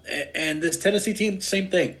 And this Tennessee team, same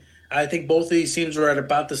thing. I think both of these teams are at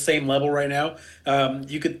about the same level right now.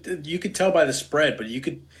 You could tell by the spread, but you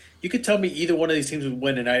could tell me either one of these teams would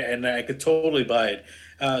win, and I could totally buy it.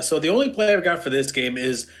 So the only play I've got for this game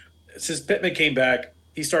is since Pittman came back,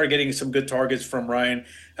 he started getting some good targets from Ryan.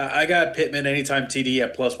 I got Pittman anytime TD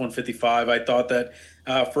at +155. I thought that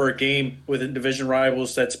for a game within division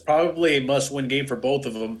rivals, that's probably a must-win game for both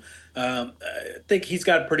of them. I think he's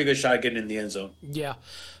got a pretty good shot getting in the end zone. Yeah.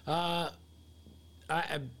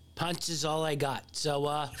 Punch is all I got. So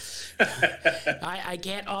I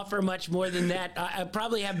can't offer much more than that. I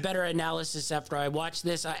probably have better analysis after I watch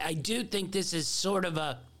this. I do think this is sort of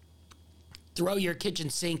a throw your kitchen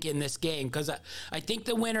sink in this game because I think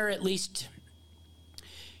the winner at least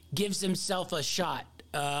gives himself a shot.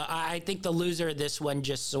 I think the loser of this one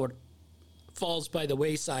just sort of falls by the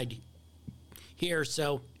wayside here.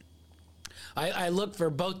 So I look for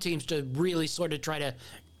both teams to really sort of try to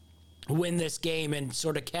win this game and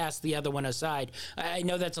sort of cast the other one aside. I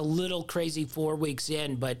know that's a little crazy 4 weeks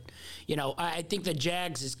in, but, I think the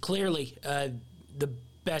Jags is clearly the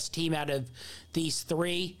best team out of these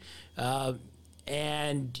three.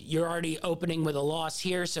 And you're already opening with a loss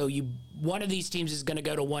here, so one of these teams is going to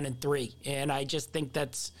go to 1-3, and I just think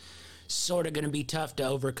that's sort of going to be tough to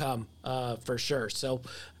overcome for sure. So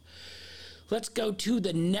let's go to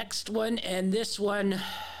the next one, and this one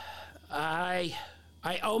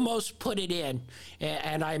I almost put it in,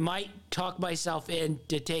 and I might talk myself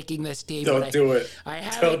into taking this team. Don't do it.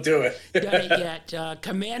 Don't do it. Done it yet.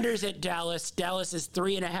 Commanders at Dallas. Dallas is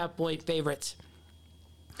 3.5-point favorites.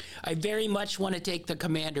 I very much want to take the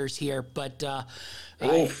Commanders here, but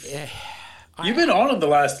You've been on them the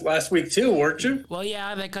last week too, weren't you? Well,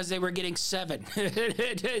 yeah, because they were getting 7.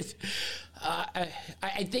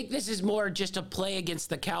 I think this is more just a play against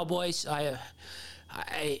the Cowboys. I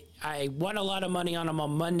won a lot of money on them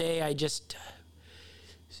on Monday.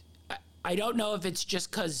 I don't know if it's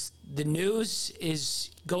just because the news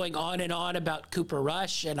is going on and on about Cooper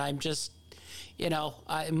Rush, and I'm just,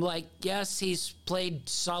 I'm like, yes, he's played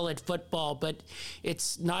solid football, but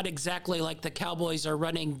it's not exactly like the Cowboys are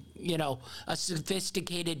running, a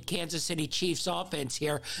sophisticated Kansas City Chiefs offense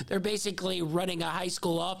here. They're basically running a high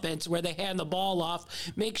school offense where they hand the ball off,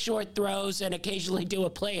 make short throws, and occasionally do a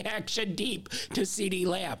play action deep to CeeDee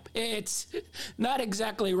Lamb. It's not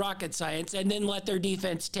exactly rocket science, and then let their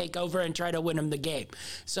defense take over and try to win them the game.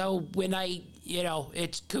 So when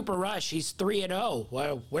it's Cooper Rush, he's 3-0.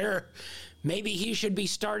 Well, maybe he should be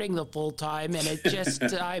starting the full time, and it just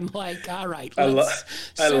I'm like, all right, I love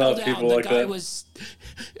people like that. The guy was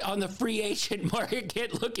on the free agent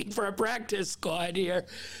market looking for a practice squad here,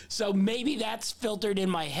 so maybe that's filtered in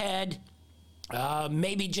my head.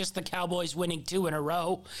 Maybe just the Cowboys winning 2 in a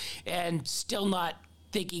row, and still not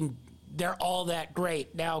thinking they're all that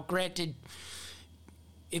great. Now, granted,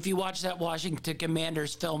 if you watch that Washington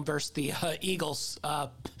Commanders film versus the Eagles,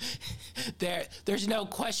 there's no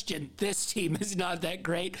question this team is not that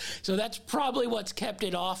great. So that's probably what's kept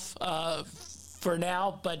it off for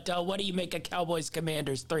now. But what do you make of Cowboys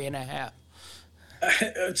Commanders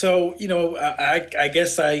 3.5? So I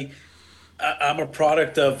guess I'm a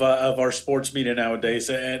product of our sports media nowadays,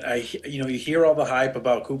 and you hear all the hype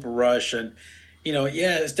about Cooper Rush, and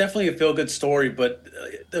it's definitely a feel good story. But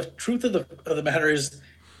the truth of the matter is,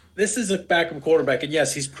 this is a backup quarterback, and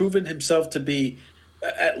yes, he's proven himself to be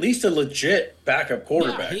at least a legit backup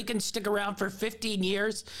quarterback. Yeah, he can stick around for 15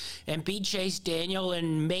 years and beat Chase Daniel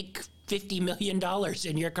and make $50 million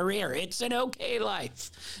in your career. It's an okay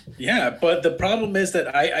life. Yeah, but the problem is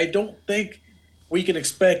that I don't think we can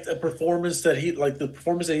expect a performance that the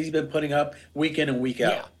performance that he's been putting up week in and week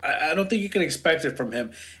out. Yeah. I don't think you can expect it from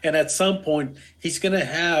him. And at some point, he's going to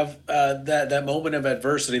have that moment of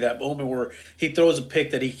adversity, that moment where he throws a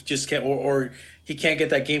pick that he just can't, or he can't get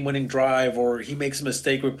that game-winning drive, or he makes a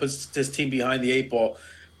mistake or puts his team behind the 8 ball.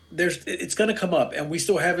 It's going to come up, and we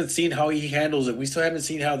still haven't seen how he handles it. We still haven't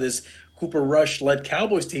seen how this Cooper Rush-led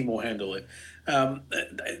Cowboys team will handle it.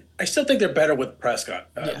 I still think they're better with Prescott.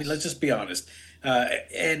 Yes. I mean, let's just be honest.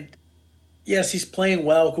 And yes, he's playing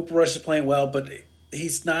well. Cooper Rush is playing well, but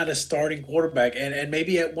he's not a starting quarterback. And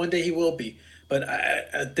maybe one day he will be. But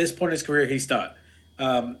at this point in his career, he's not.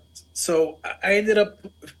 So I ended up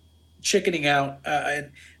chickening out.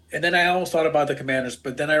 And then I almost thought about the Commanders,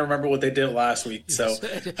 but then I remember what they did last week. So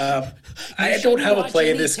I don't have a play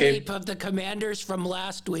in this game. Tape of the Commanders from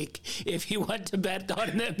last week if you want to bet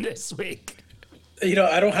on them this week.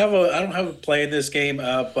 I don't have a play in this game,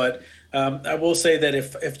 but I will say that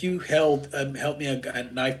if you held me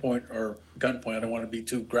at knife point or gunpoint, I don't want to be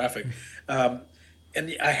too graphic, and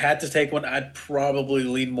I had to take one, I'd probably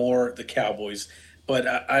lean more the Cowboys, but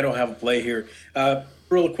I don't have a play here.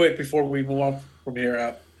 Real quick before we move on from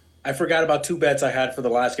here, I forgot about 2 bets I had for the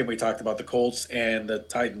last game we talked about, the Colts and the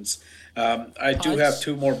Titans. I do have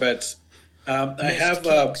 2 more bets. I have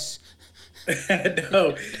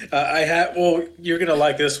I have. Well, you're gonna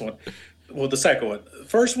like this one. Well, the second one.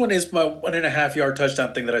 First one is my 1.5 yard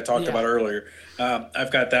touchdown thing that I talked about earlier.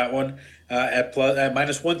 I've got that one at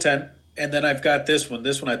minus 110, and then I've got this one.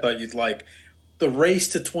 This one I thought you'd like, the race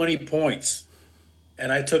to 20 points,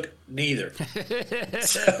 and I took neither.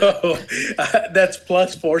 So that's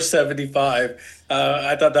plus 475.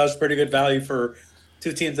 I thought that was pretty good value for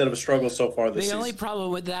 2 teams that have struggled so far this season. The only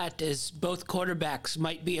problem with that is both quarterbacks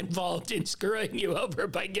might be involved in screwing you over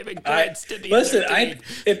by giving points to the other team.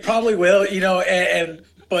 It probably will,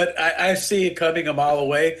 but I see it coming a mile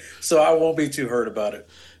away, so I won't be too hurt about it.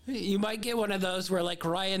 You might get one of those where,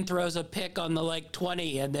 Ryan throws a pick on the,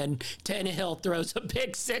 20, and then Tannehill throws a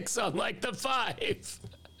pick 6 on, the 5.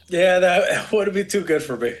 Yeah, that wouldn't be too good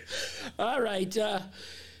for me. All right.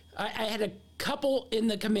 I had a couple in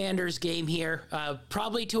the Commanders game here.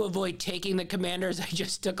 Probably to avoid taking the Commanders, I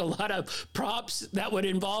just took a lot of props that would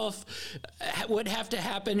have to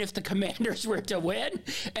happen if the Commanders were to win.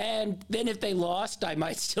 And then if they lost, I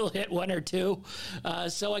might still hit 1 or 2.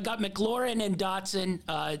 So I got McLaurin and Dotson,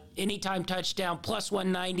 anytime touchdown, plus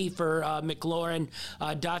 190 for McLaurin.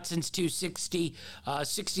 Dotson's 260,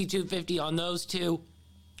 62.50 on those 2.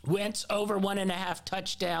 Wentz over 1.5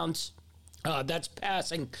 touchdowns. That's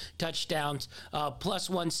passing touchdowns, plus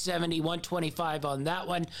 170, 125 on that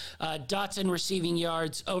one. Dotson receiving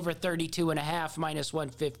yards over 32.5, minus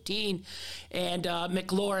 115. And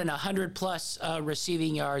McLaurin, 100 plus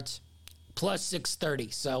receiving yards, plus 630.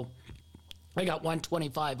 So I got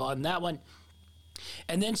 125 on that one.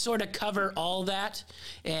 And then sort of cover all that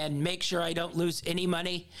and make sure I don't lose any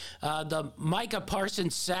money. The Micah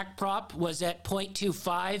Parsons sack prop was at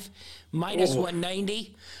 0.25, minus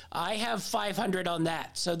 190. I have 500 on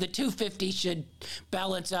that. So the 250 should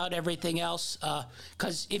balance out everything else.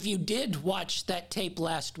 Because if you did watch that tape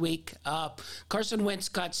last week, Carson Wentz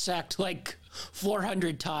got sacked like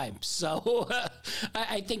 400 times. So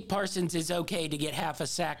I think Parsons is okay to get half a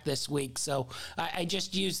sack this week. So I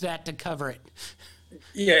just used that to cover it.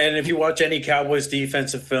 Yeah, and if you watch any Cowboys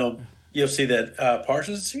defensive film, you'll see that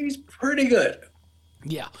Parsons, he's pretty good.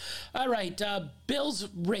 Yeah. All right. Bills,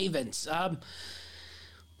 Ravens.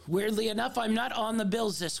 Weirdly enough, I'm not on the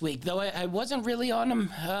Bills this week, though I wasn't really on them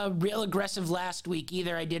real aggressive last week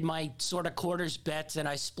either. I did my sort of quarters bets, and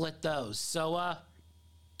I split those. So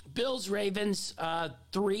Bills, Ravens,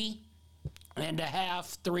 3.5,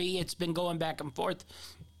 3. It's been going back and forth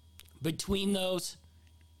between those.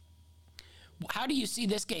 How do you see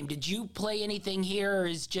this game? Did you play anything here, or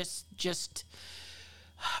is just?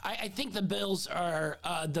 I think the Bills are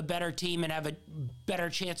the better team and have a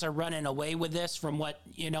better chance of running away with this from what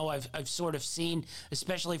I've sort of seen,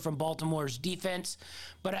 especially from Baltimore's defense.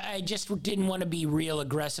 But I just didn't want to be real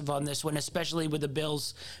aggressive on this one, especially with the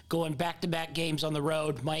Bills going back-to-back games on the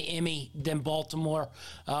road, Miami, then Baltimore.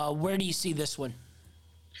 Where do you see this one?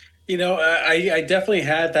 I definitely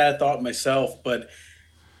had that thought myself, but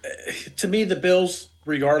to me, the Bills,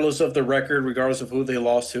 regardless of the record, regardless of who they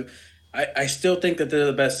lost to, I still think that they're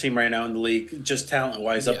the best team right now in the league, just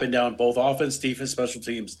talent-wise, up and down, both offense, defense, special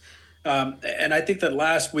teams. And I think that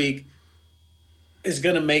last week is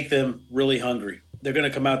going to make them really hungry. They're going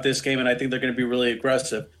to come out this game, and I think they're going to be really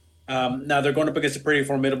aggressive. Now, they're going up against a pretty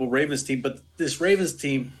formidable Ravens team, but this Ravens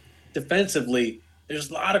team, defensively, there's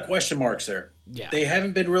a lot of question marks there. Yeah. They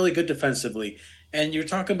haven't been really good defensively. And you're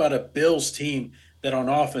talking about a Bills team that on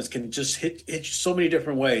offense can just hit you so many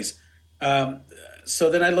different ways.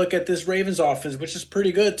 So then I look at this Ravens offense, which is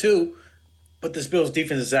pretty good too, but this Bills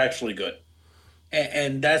defense is actually good.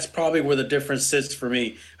 And that's probably where the difference sits for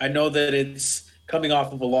me. I know that it's coming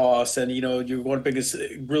off of a loss and, you're going up against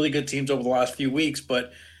really good teams over the last few weeks,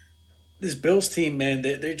 but this Bills team, man,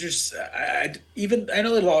 they're just I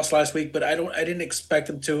know they lost last week, but I didn't expect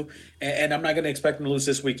them to, and I'm not going to expect them to lose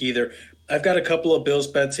this week either. I've got a couple of Bills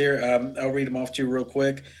bets here. I'll read them off to you real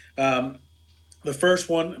quick. The first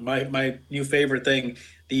one, my new favorite thing,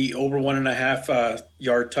 the over 1.5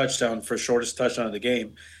 yard touchdown for shortest touchdown of the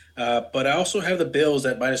game. But I also have the Bills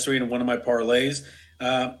at -3 in one of my parlays.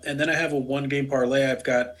 And then I have a one-game parlay. I've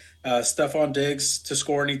got Stephon Diggs to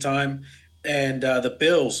score anytime. And the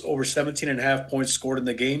Bills over 17.5 points scored in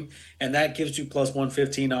the game, and that gives you plus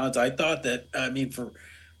 115 odds. I thought that, for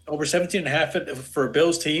over 17.5 for a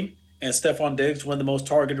Bills team and Stephon Diggs, one of the most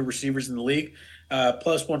targeted receivers in the league,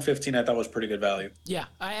 plus 115 I thought was pretty good value. Yeah,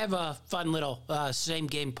 I have a fun little same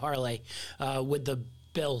game parlay with the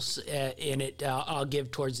Bills in it. I'll give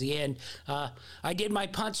towards the end. I did my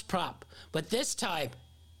punts prop, but this time,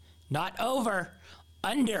 not over,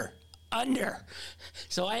 under.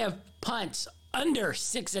 So I have punts under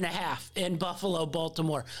 6.5 in Buffalo,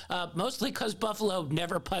 Baltimore. Mostly because Buffalo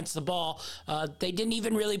never punts the ball. They didn't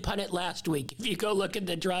even really punt it last week. If you go look at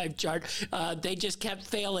the drive chart, they just kept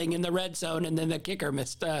failing in the red zone, and then the kicker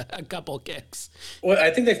missed a couple kicks. Well,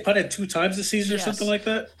 I think they've punted 2 times this season or something like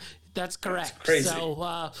that. That's correct. That's crazy.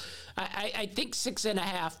 So I think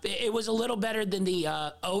 6.5. It was a little better than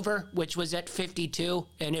the over, which was at 52.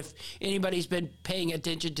 And if anybody's been paying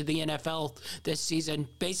attention to the NFL this season,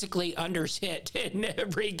 basically unders hit in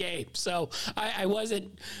every game. So I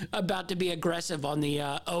wasn't about to be aggressive on the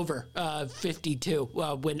over 52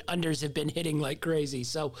 when unders have been hitting like crazy.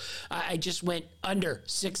 So I just went under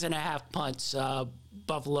 6.5 punts,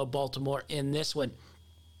 Buffalo, Baltimore in this one.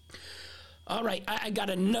 All right, I got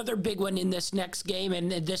another big one in this next game,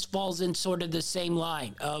 and this falls in sort of the same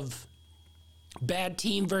line of bad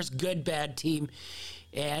team versus good bad team.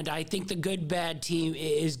 And I think the good bad team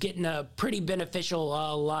is getting a pretty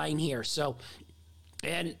beneficial line here. So,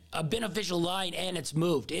 and a beneficial line, and it's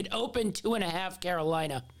moved. It opened 2.5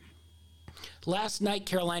 Carolina. Last night,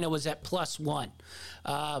 Carolina was at +1.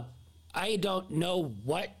 I don't know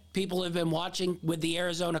what people have been watching with the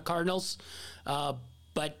Arizona Cardinals,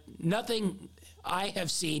 but nothing I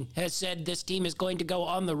have seen has said this team is going to go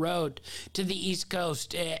on the road to the East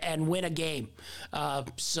Coast and win a game.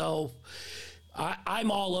 So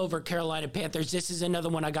I'm all over Carolina Panthers. This is another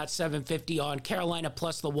one I got 750 on. Carolina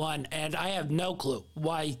plus the 1, and I have no clue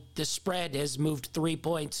why the spread has moved 3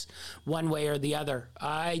 points one way or the other.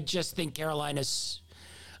 I just think Carolina's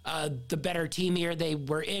the better team here. They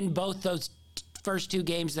were in both those first two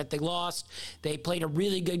games that they lost. They played a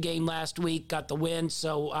really good game last week, got the win.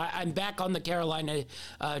 So I'm back on the Carolina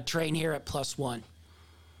train here at +1.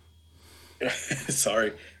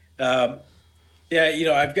 Sorry. Yeah,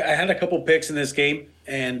 I had a couple picks in this game,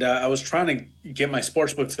 and I was trying to get my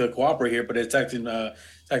sportsbook to cooperate here, but it's acting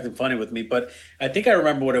funny with me. But I think I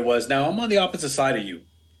remember what it was. Now, I'm on the opposite side of you.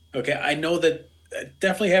 Okay, I know that I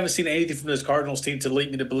definitely haven't seen anything from this Cardinals team to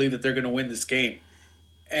lead me to believe that they're going to win this game.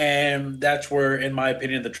 And that's where, in my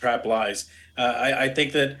opinion, the trap lies. I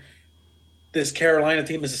think that this Carolina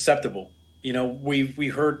team is susceptible. We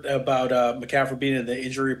heard about McCaffrey being in the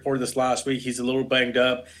injury report this last week. He's a little banged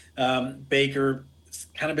up. Baker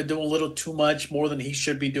kind of been doing a little too much, more than he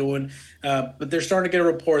should be doing. But they're starting to get a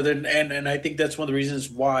report, and I think that's one of the reasons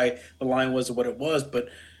why the line was what it was. But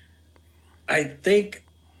I think,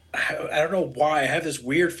 I don't know why, I have this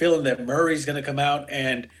weird feeling that Murray's going to come out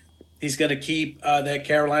and he's going to keep that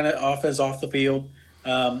Carolina offense off the field.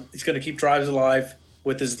 He's going to keep drives alive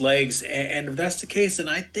with his legs. And if that's the case, then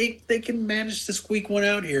I think they can manage to squeak one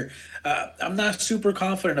out here. I'm not super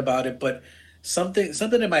confident about it, but something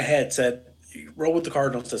in my head said, roll with the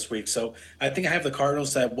Cardinals this week. So I think I have the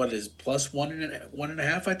Cardinals at what is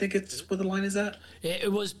 +1.5. I think it's what the line is at.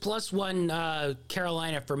 It was +1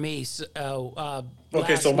 Carolina for me.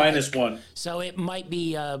 Okay, so -1. So it might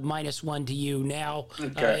be -1 to you now.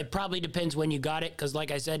 Okay. It probably depends when you got it, because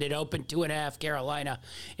like I said, it opened 2.5 Carolina,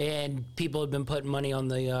 and people have been putting money on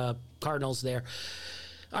the Cardinals there.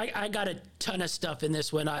 I got a ton of stuff in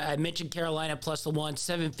this one. I mentioned Carolina +1,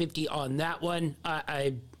 750 on that one.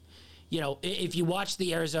 If you watch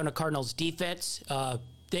the Arizona Cardinals defense,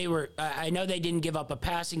 I know they didn't give up a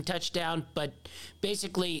passing touchdown, but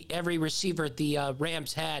basically every receiver the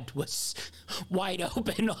Rams had was wide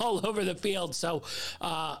open all over the field. So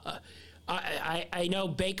I know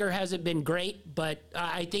Baker hasn't been great, but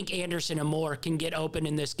I think Anderson and Moore can get open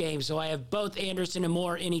in this game. So I have both Anderson and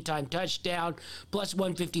Moore anytime touchdown,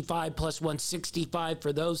 +155, +165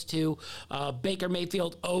 for those two. Baker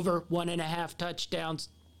Mayfield over 1.5 touchdowns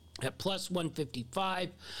at +155.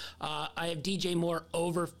 I have DJ Moore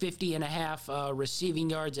over 50.5 receiving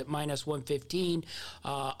yards at -115.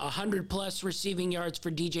 100+ receiving yards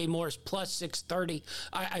for DJ Moore's +630.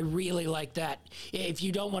 I really like that. If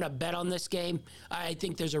you don't want to bet on this game, I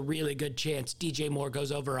think there's a really good chance DJ Moore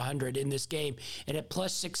goes over 100 in this game. And at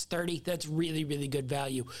 +630, that's really, really good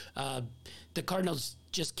value. The Cardinals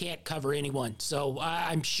just can't cover anyone. So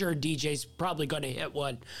I'm sure DJ's probably going to hit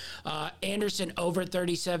one. Anderson over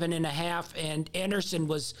 37.5, and Anderson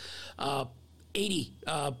was 80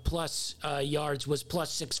 plus yards, was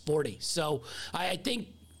 +640. So I think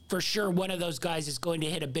for sure one of those guys is going to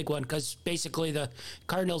hit a big one, because basically the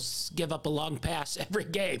Cardinals give up a long pass every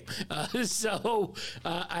game. I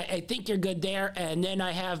think you're good there. And then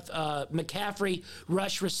I have McCaffrey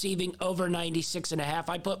rush receiving over 96.5.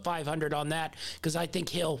 I put 500 on that because I think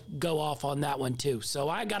he'll go off on that one too. So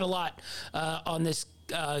I got a lot on this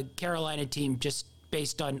Carolina team, just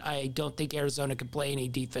based on, I don't think Arizona can play any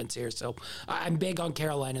defense here. So I'm big on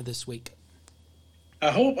Carolina this week. I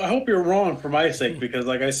hope you're wrong for my sake, because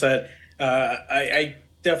like I said, I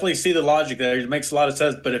definitely see the logic there. It makes a lot of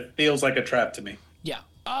sense, but it feels like a trap to me. Yeah.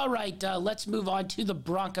 All right. Let's move on to the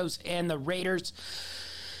Broncos and the Raiders.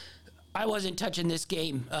 I wasn't touching this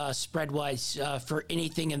game spread-wise for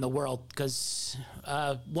anything in the world, because,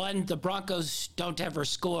 one, the Broncos don't ever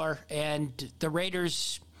score, and the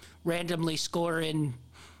Raiders randomly score in,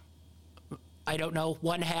 I don't know,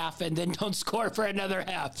 one half and then don't score for another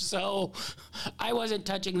half. So I wasn't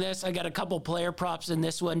touching this. I got a couple player props in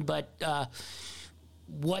this one, but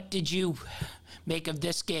what did you make of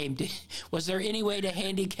this game? Was there any way to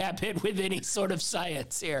handicap it with any sort of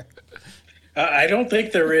science here? I don't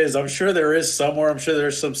think there is. I'm sure there is somewhere. I'm sure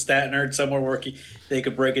there's some stat nerd somewhere where they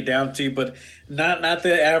could break it down to you, but not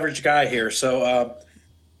the average guy here. So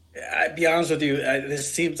I'd be honest with you,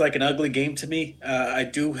 this seems like an ugly game to me. I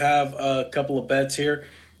do have a couple of bets here.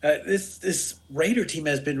 This Raider team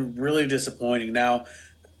has been really disappointing. Now,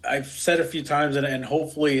 I've said a few times, and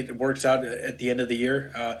hopefully it works out at the end of the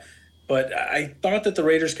year, but I thought that the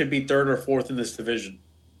Raiders could be third or fourth in this division.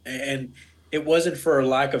 And it wasn't for a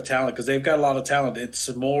lack of talent, because they've got a lot of talent.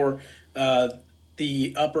 It's more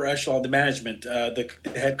the upper echelon, the management, the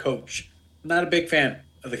head coach. I'm not a big fan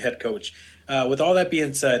of the head coach. With all that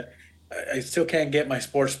being said, I still can't get my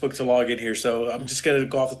sports book to log in here, so I'm just going to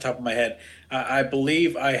go off the top of my head. I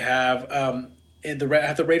believe I have the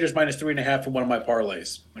Raiders -3.5 in one of my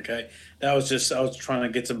parlays. Okay, I was trying to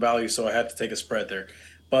get some value, so I had to take a spread there.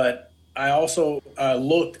 But I also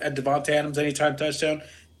looked at Devontae Adams anytime touchdown.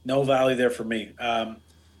 No value there for me.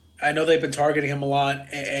 I know they've been targeting him a lot,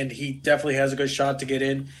 and he definitely has a good shot to get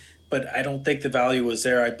in, but I don't think the value was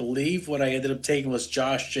there. I believe what I ended up taking was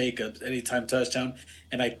Josh Jacobs, anytime touchdown,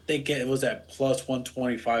 and I think it was at plus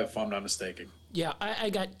 125, if I'm not mistaken. Yeah, I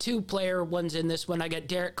got 2 player ones in this one. I got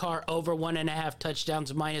Derek Carr over 1.5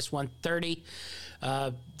 touchdowns, minus 130.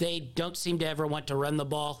 They don't seem to ever want to run the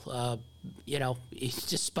ball,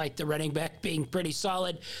 despite the running back being pretty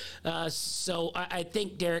solid. So I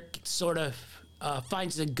think Derek sort of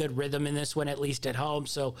finds a good rhythm in this one, at least at home.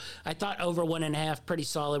 So I thought over 1.5, pretty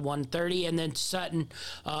solid, 130. And then Sutton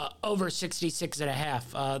over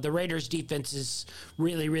 66.5. The Raiders' defense is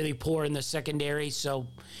really, really poor in the secondary. So,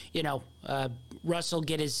 Russell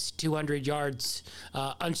get his 200 yards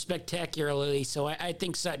unspectacularly. So I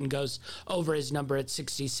think Sutton goes over his number at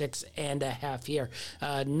 66.5 here.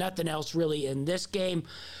 Nothing else really in this game.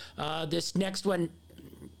 This next one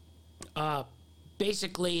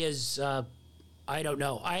basically is... I don't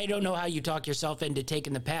know. I don't know how you talk yourself into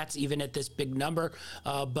taking the Pats even at this big number,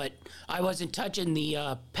 but I wasn't touching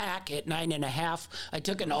the Pack at 9.5. I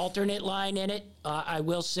took an alternate line in it, I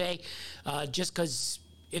will say, just because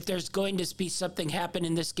if there's going to be something happen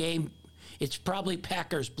in this game, it's probably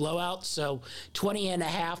Packers blowout. So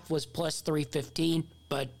 20.5 was plus 315,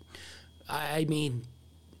 but I mean,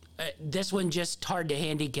 this one just hard to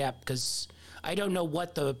handicap because I don't know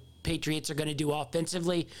what the Patriots are going to do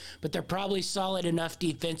offensively, but they're probably solid enough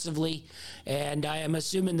defensively, and I am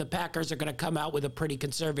assuming the Packers are going to come out with a pretty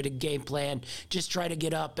conservative game plan, just try to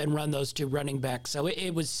get up and run those 2 running backs. So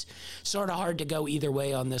it was sort of hard to go either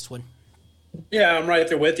way on this one. Yeah, I'm right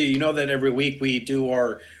there with you. You know that every week we do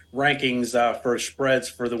our rankings for spreads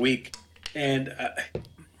for the week, and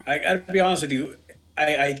I got to be honest with you,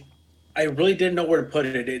 I really didn't know where to put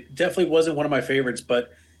it. It definitely wasn't one of my favorites,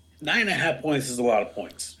 but 9.5 points is a lot of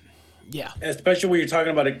points. Yeah. Especially when you're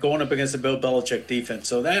talking about it going up against the Bill Belichick defense.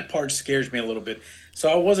 So that part scares me a little bit. So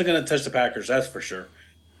I wasn't going to touch the Packers, that's for sure.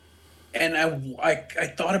 And I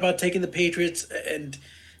thought about taking the Patriots,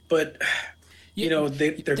 but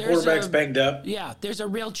their quarterback's banged up. Yeah, there's a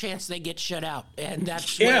real chance they get shut out, and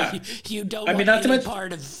that's where you don't want any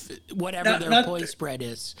part of whatever their point spread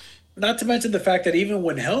is. Not to mention the fact that even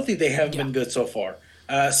when healthy, they haven't been good so far.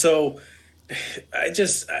 So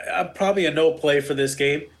I'm probably a no play for this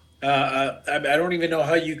game. I don't even know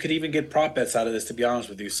how you could even get prop bets out of this, to be honest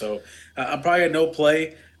with you. So I'm probably a no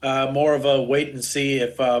play, more of a wait and see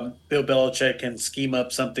if Bill Belichick can scheme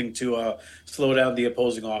up something to slow down the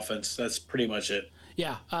opposing offense. That's pretty much it.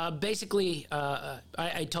 Yeah, basically,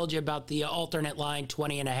 I told you about the alternate line,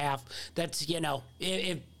 20.5. That's,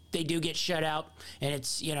 if they do get shut out and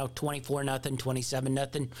it's, 24-0,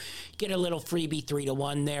 27-0, get a little freebie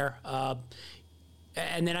 3-1 there.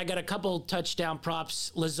 And then I got a couple touchdown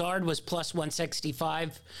props. Lazard was plus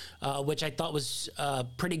 165, which I thought was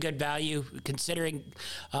pretty good value considering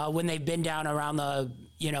when they've been down around the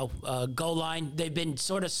goal line. They've been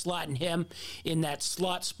sort of slotting him in that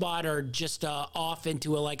slot spot or just off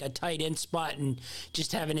into a tight end spot and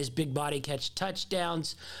just having his big body catch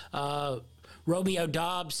touchdowns. Romeo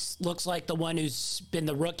Doubs looks like the one who's been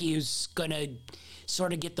the rookie who's going to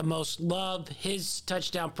sort of get the most love. His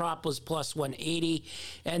touchdown prop was plus 180.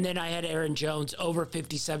 And then I had Aaron Jones over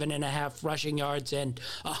 57.5 rushing yards and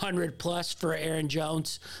 100 plus for Aaron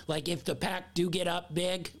Jones. Like if the Pack do get up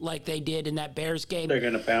big like they did in that Bears game, they're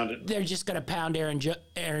going to pound it. They're just going to pound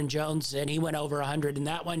Aaron Jones, and he went over 100 in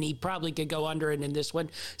that one. He probably could go under it in this one.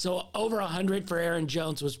 So over 100 for Aaron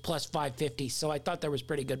Jones was plus 550. So I thought there was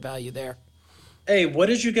pretty good value there. Hey, what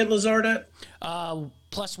did you get Lazard at?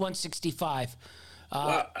 Plus 165.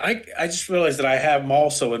 I just realized that I have him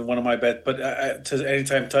also in one of my bets, but to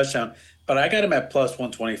anytime touchdown. But I got him at plus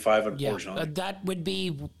 125, unfortunately. Yeah, that would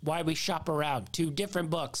be why we shop around. 2 different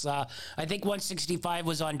books. I think 165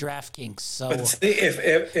 was on DraftKings. So but see,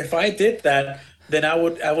 if I did that, then I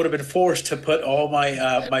would have been forced to put all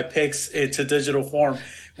my my picks into digital form,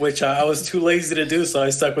 which I was too lazy to do. So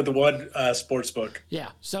I stuck with the one sports book.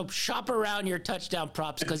 Yeah. So shop around your touchdown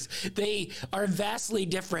props because they are vastly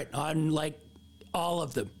different on all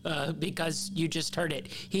of them, because you just heard it.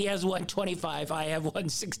 He has 125. I have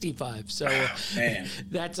 165. So man,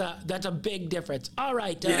 that's a big difference. All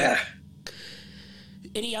right. Yeah.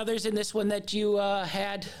 Any others in this one that you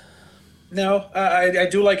had? No, I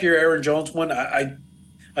do like your Aaron Jones one.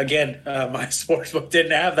 Again, my sportsbook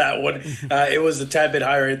didn't have that one. It was a tad bit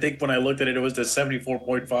higher. I think when I looked at it, it was the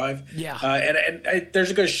 74.5. Yeah. And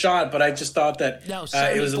there's a good shot, but I just thought that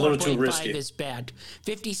it was a little too risky. 74.5 is bad.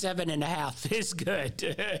 57.5 is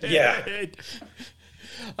good. Yeah.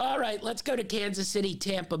 All right, let's go to Kansas City,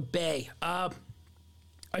 Tampa Bay. I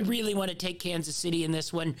really want to take Kansas City in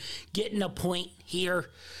this one. Getting a point here.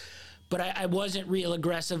 but I wasn't real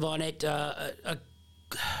aggressive on it.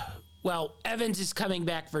 Well, Evans is coming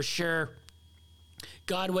back for sure.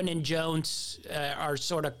 Godwin and Jones are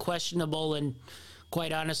sort of questionable, and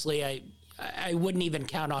quite honestly, I wouldn't even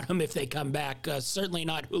count on them if they come back. Certainly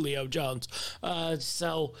not Julio Jones.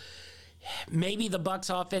 So maybe the Bucs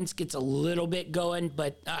offense gets a little bit going,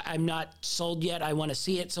 but I'm not sold yet. I want to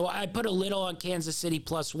see it. So I put a little on Kansas City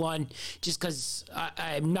 +1 just because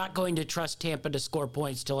I'm not going to trust Tampa to score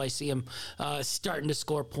points till I see them starting to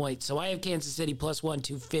score points. So I have Kansas City +1,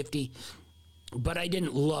 250. But I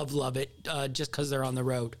didn't love it just because they're on the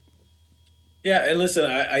road. Yeah, and listen,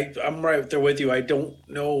 I'm right there with you. I don't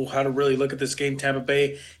know how to really look at this game. Tampa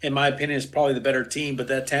Bay, in my opinion, is probably the better team, but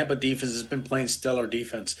that Tampa defense has been playing stellar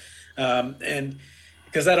defense. And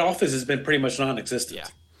because that offense has been pretty much non-existent.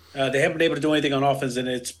 Yeah. They haven't been able to do anything on offense, and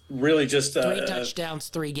it's really just 3 touchdowns,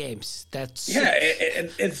 3 games. That's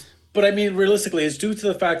but I mean, realistically, it's due to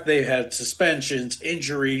the fact they had suspensions,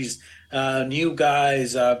 injuries, new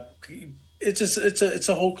guys. It's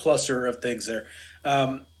a whole cluster of things there.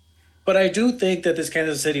 But I do think that this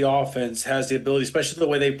Kansas City offense has the ability, especially the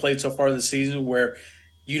way they played so far this season, where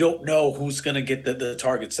you don't know who's going to get the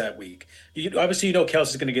targets that week. Obviously, you know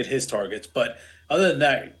Kelsey's going to get his targets, but other than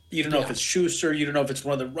that, you don't know if it's Schuster, you don't know if it's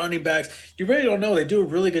one of the running backs. You really don't know. They do a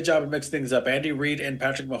really good job of mixing things up. Andy Reid and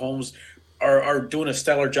Patrick Mahomes are doing a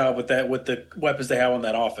stellar job with that, with the weapons they have on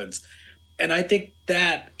that offense. And I think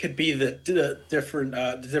that could be the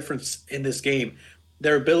difference in this game,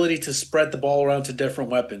 their ability to spread the ball around to different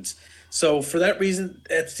weapons. So for that reason,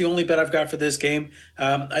 that's the only bet I've got for this game.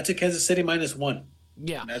 I took Kansas City -1.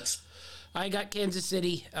 Yeah, I got Kansas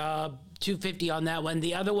City 250 on that one.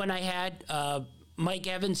 The other one I had, Mike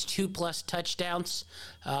Evans 2+ touchdowns.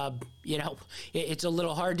 It's a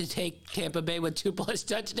little hard to take Tampa Bay with 2+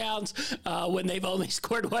 touchdowns when they've only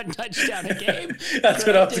scored 1 touchdown a game. That's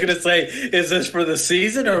what I was going to say. Is this for the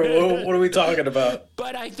season, or what are we talking about?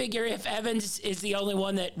 But I figure if Evans is the only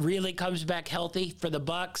one that really comes back healthy for the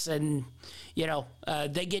Bucs, and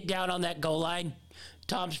they get down on that goal line,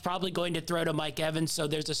 Tom's probably going to throw to Mike Evans, so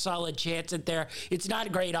there's a solid chance at there. It's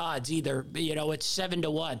not great odds either. It's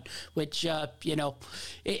 7-1, which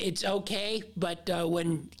it's okay. But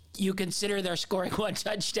when you consider they're scoring 1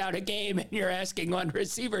 touchdown a game and you're asking one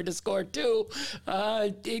receiver to score 2,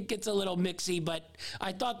 it gets a little mixy. But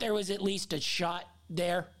I thought there was at least a shot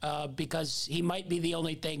there because he might be the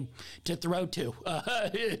only thing to throw to.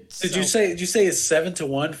 Did you say it's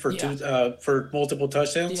 7-1 for for multiple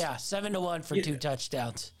touchdowns? Yeah, 7-1 for 2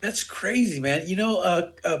 touchdowns. That's crazy, man.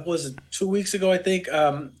 Was it 2 weeks ago? I think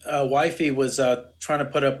wifey was trying to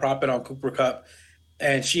put a prop in on Cooper Kupp,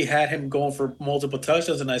 and she had him going for multiple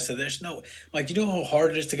touchdowns. And I said, "There's no how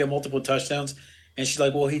hard it is to get multiple touchdowns." And she's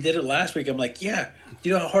like, "Well, he did it last week." I'm like, "Yeah,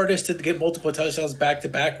 you know how hard it is to get multiple touchdowns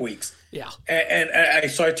back-to-back weeks." Yeah.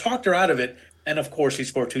 So I talked her out of it. And, of course, he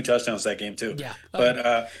scored 2 touchdowns that game, too. Yeah.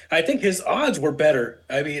 But I think his odds were better.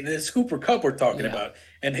 I mean, it's Cooper Kupp we're talking about.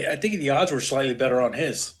 And I think the odds were slightly better on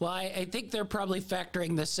his. Well, I think they're probably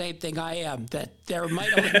factoring the same thing I am, that there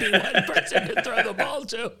might only be one person to throw the ball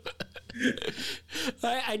to.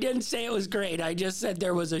 I didn't say it was great. I just said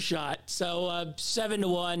there was a shot. So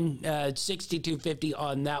 7-1, 62.50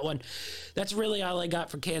 on that one. That's really all I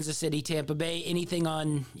got for Kansas City, Tampa Bay. Anything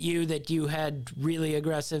on you that you had really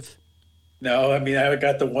aggressive? No, I mean, I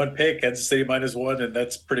got the one pick, Kansas City -1, and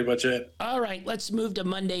that's pretty much it. All right, let's move to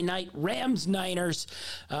Monday night. Rams-Niners.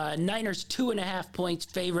 Niners 2.5 points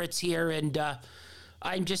favorites here, and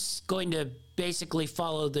I'm just going to basically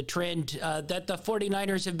follow the trend that the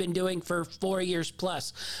 49ers have been doing for 4 years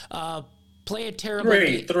plus. Play a terrible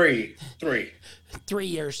game. 3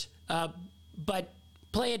 years. But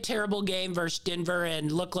play a terrible game versus Denver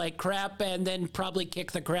and look like crap, and then probably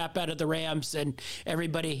kick the crap out of the Rams, and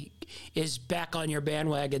everybody is back on your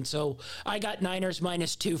bandwagon. So I got Niners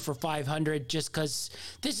 -2 for 500 just because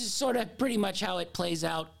this is sort of pretty much how it plays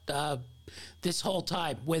out this whole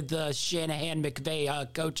time with the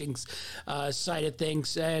Shanahan-McVay coaching side of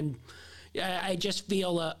things. And I just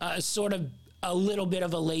feel a sort of a little bit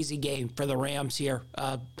of a lazy game for the Rams here.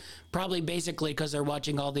 Probably basically because they're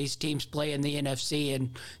watching all these teams play in the NFC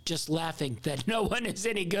and just laughing that no one is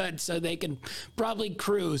any good, so they can probably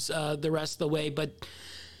cruise the rest of the way. But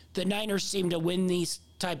the Niners seem to win these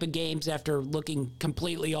type of games after looking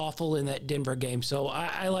completely awful in that Denver game. So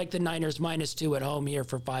I like the Niners -2 at home here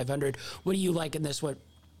for 500. What do you like in this one?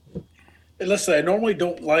 Listen, I normally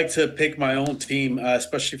don't like to pick my own team,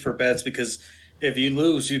 especially for bets, because if you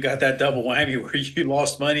lose, you got that double whammy where you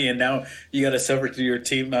lost money and now you got to suffer through your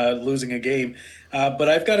team losing a game. But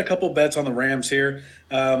I've got a couple bets on the Rams here.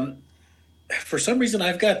 For some reason,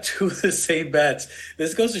 I've got two of the same bets.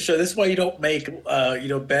 This goes to show this is why you don't make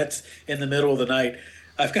bets in the middle of the night.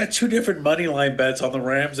 I've got two different money line bets on the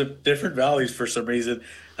Rams at different values for some reason.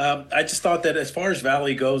 I just thought that as far as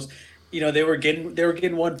value goes, they were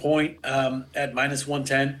getting 1 point at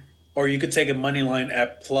 -110, or you could take a money line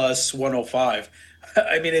at +105.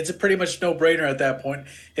 I mean, it's a pretty much no brainer at that point.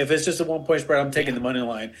 If it's just a 1 point spread, I'm taking the money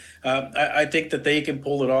line. I think that they can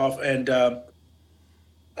pull it off, and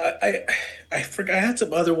I forgot I had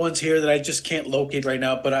some other ones here that I just can't locate right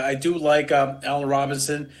now, but I do like Allen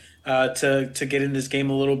Robinson to get in this game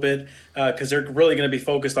a little bit because they're really going to be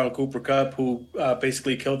focused on Cooper Kupp, who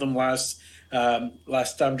basically killed them last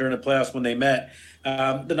time during the playoffs when they met.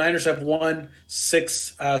 The Niners have won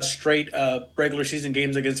 6 straight regular season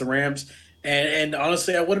games against the Rams, and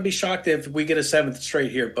honestly, I wouldn't be shocked if we get a 7th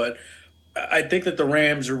straight here. But I think that the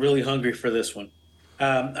Rams are really hungry for this one.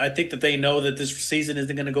 I think that they know that this season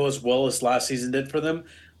isn't going to go as well as last season did for them,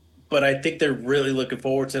 but I think they're really looking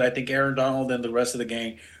forward to it. I think Aaron Donald and the rest of the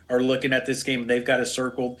gang are looking at this game. They've got it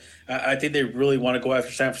circled. I think they really want to go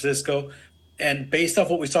after San Francisco. And based off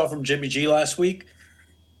what we saw from Jimmy G last week,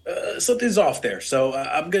 something's off there. So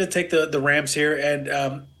I'm going to take the Rams here.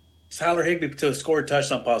 And Tyler Higbee to score a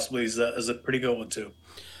touchdown possibly is a pretty good one too.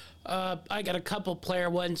 I got a couple player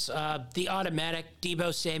ones. The automatic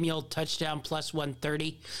Deebo Samuel touchdown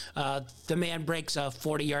 +130. The man breaks a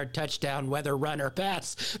 40-yard touchdown, whether run or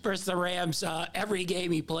pass, versus the Rams every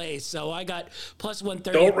game he plays. So I got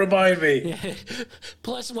 +130. Don't remind me.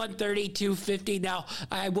 +130, 250. Now,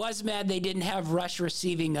 I was mad they didn't have rush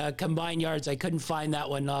receiving combined yards. I couldn't find that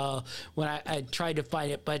one when I tried to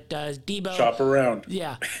find it. But Deebo. Shop around.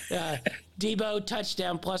 Yeah. Deebo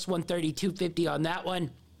touchdown +130, 250 on that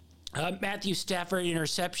one. Matthew Stafford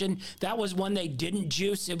interception. That was one they didn't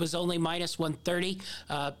juice. It was only -130.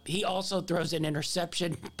 He also throws an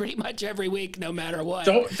interception pretty much every week, no matter what.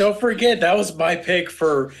 Don't forget that was my pick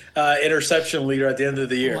for interception leader at the end of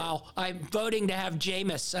the year. Wow, I'm voting to have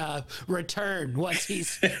Jameis return once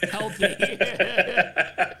he's healthy.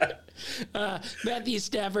 Matthew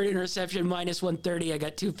Stafford interception -130. I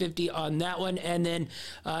got 250 on that one, and then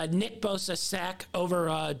Nick Bosa sack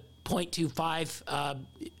over 0.25.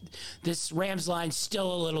 This Rams line's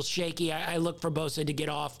still a little shaky. I look for Bosa to get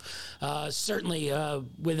off, certainly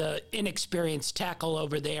with an inexperienced tackle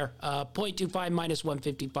over there. 0.25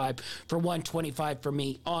 -155 for 125 for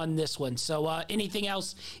me on this one. So anything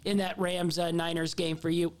else in that Rams-Niners game for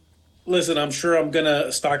you? Listen, I'm sure I'm going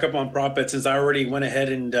to stock up on prop bets since I already went ahead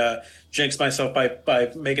and jinxed myself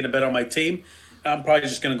by making a bet on my team. I'm probably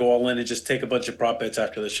just going to go all in and just take a bunch of prop bets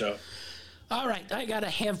after the show. All right, I got a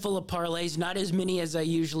handful of parlays, not as many as I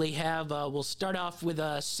usually have. We'll start off with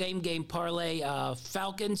a same-game parlay.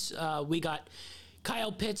 Falcons, we got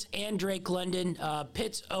Kyle Pitts and Drake London.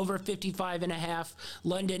 Pitts over 55.5,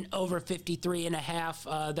 London over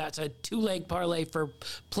 53.5. That's a 2-leg parlay for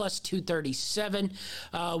 +237.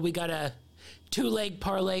 We got a 2-leg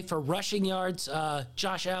parlay for rushing yards.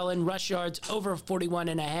 Josh Allen rush yards over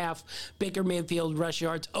 41.5. Baker Mayfield rush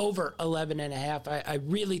yards over 11.5. I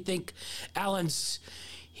really think Allen's.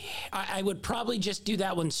 I would probably just do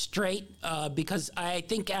that one straight because I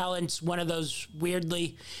think Allen's one of those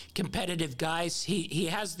weirdly competitive guys. He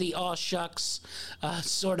has the aw shucks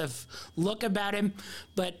sort of look about him,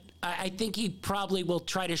 but I think he probably will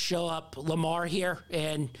try to show up Lamar here,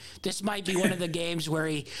 and this might be one of the games where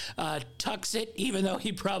he tucks it, even though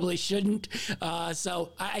he probably shouldn't.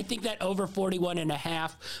 So I think that over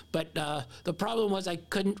 41.5, but the problem was I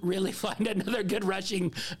couldn't really find another good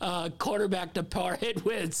rushing quarterback to par it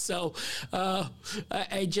with. So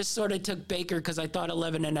I just sort of took Baker because I thought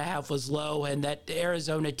 11.5 was low, and that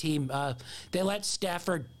Arizona team, they let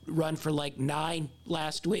Stafford run for like 9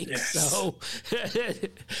 last week. Yes. So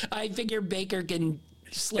I figure Baker can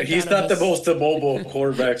slip He's out not of the most immobile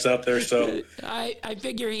quarterbacks out there, so I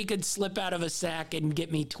figure he could slip out of a sack and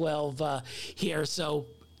get me 12 here. So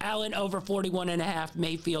Allen over 41.5,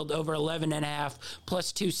 Mayfield over 11.5,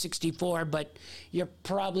 +264, but you're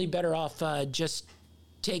probably better off just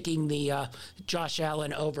taking the Josh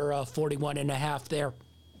Allen over 41.5 there.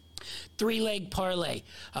 3-leg parlay,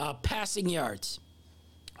 passing yards.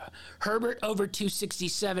 Herbert over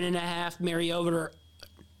 267.5,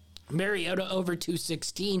 Mariota over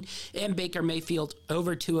 216, and Baker Mayfield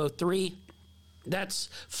over 203. That's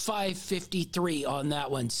 553 on that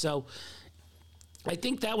one. So I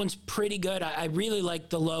think that one's pretty good. I really like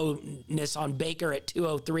the lowness on Baker at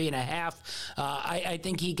 203.5. I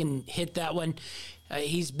think he can hit that one.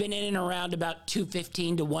 He's been in and around about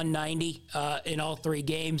 215 to 190 in all three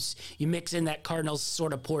games. You mix in that Cardinals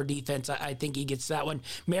sort of poor defense, I think he gets that one.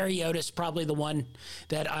 Mariota's probably the one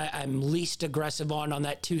that I'm least aggressive on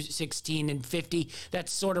that 216 and 50.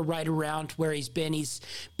 That's sort of right around where he's been. He's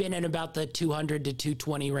been in about the 200 to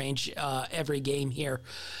 220 range every game here.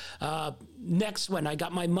 Next one, I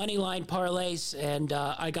got my money line parlays, and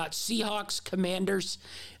I got Seahawks Commanders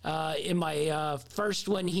in my first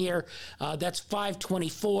one here. That's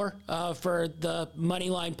 524 for the money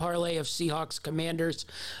line parlay of Seahawks Commanders.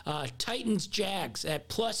 Titans Jags at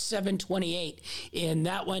plus 728 in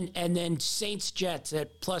that one, and then Saints Jets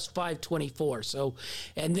at plus 524. So,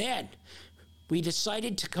 and then we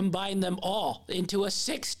decided to combine them all into a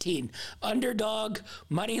 16 underdog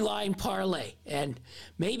money line parlay. And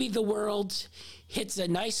maybe the world hits a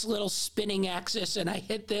nice little spinning axis and I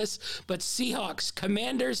hit this, but Seahawks,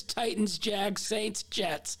 Commanders, Titans, Jags, Saints,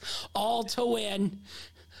 Jets, all to win,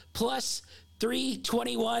 plus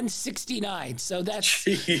 321.69. So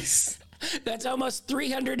that's almost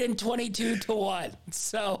 322 to 1.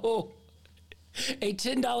 So a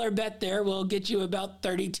 $10 bet there will get you about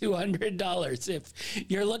 $3,200 if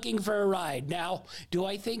you're looking for a ride. Now, do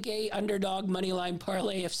I think a underdog moneyline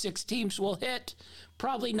parlay of 6 teams will hit?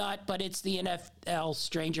 Probably not, but it's the NFL.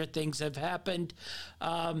 Stranger things have happened.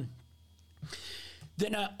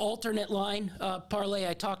 Then an alternate line parlay,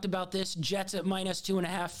 I talked about this. Jets at minus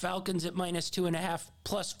 2.5, Falcons at minus 2.5,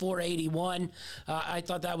 plus 481. I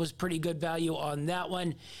thought that was pretty good value on that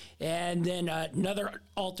one. And then another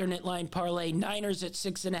alternate line parlay, Niners at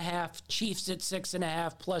 6.5, Chiefs at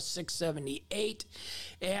 6.5, plus 678.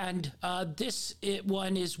 And this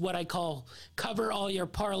one is what I call cover all your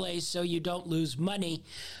parlays so you don't lose money.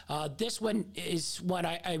 This one is one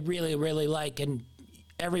I really, really like, and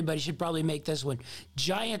everybody should probably make this one.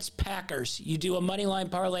 Giants-Packers. You do a money line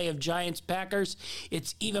parlay of Giants-Packers,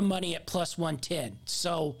 it's even money at plus 110.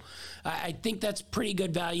 So I think that's pretty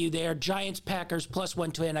good value there. Giants-Packers plus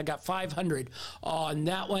 110. I got 500 on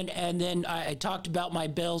that one. And then I talked about my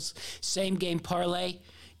Bills same game parlay.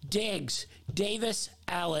 Diggs, Davis,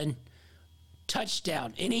 Allen,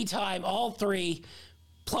 touchdown. Anytime, all three,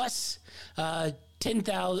 plus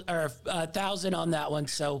 10,000 or 1,000 on that one.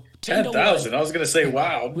 So 10,000. I was going to say,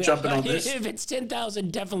 wow, I'm jumping on this. If it's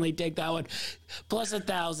 10,000, definitely take that one. Plus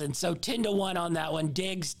 1,000. So 10 to 1 on that one.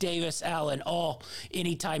 Diggs, Davis, Allen, all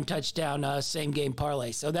anytime touchdown, same game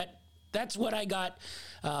parlay. So that's what I got.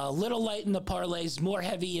 A little light in the parlays, more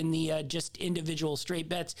heavy in the just individual straight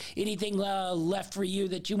bets. Anything left for you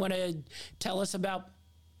that you want to tell us about?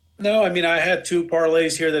 No, I mean, I had 2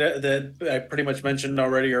 parlays here that I pretty much mentioned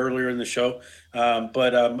already earlier in the show,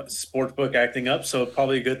 but Sportsbook acting up, so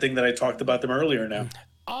probably a good thing that I talked about them earlier now.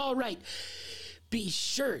 All right. Be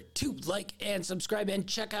sure to like and subscribe and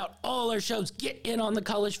check out all our shows. Get in on the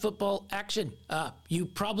college football action. You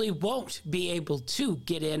probably won't be able to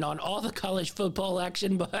get in on all the college football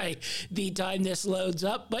action by the time this loads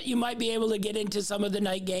up, but you might be able to get into some of the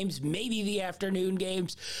night games, maybe the afternoon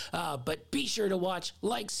games. But be sure to watch,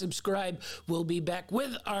 like, subscribe. We'll be back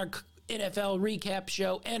with our NFL recap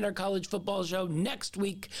show and our college football show next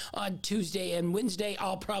week on Tuesday and Wednesday.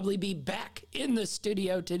 I'll probably be back in the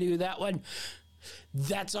studio to do that one.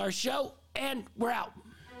 That's our show, and we're out.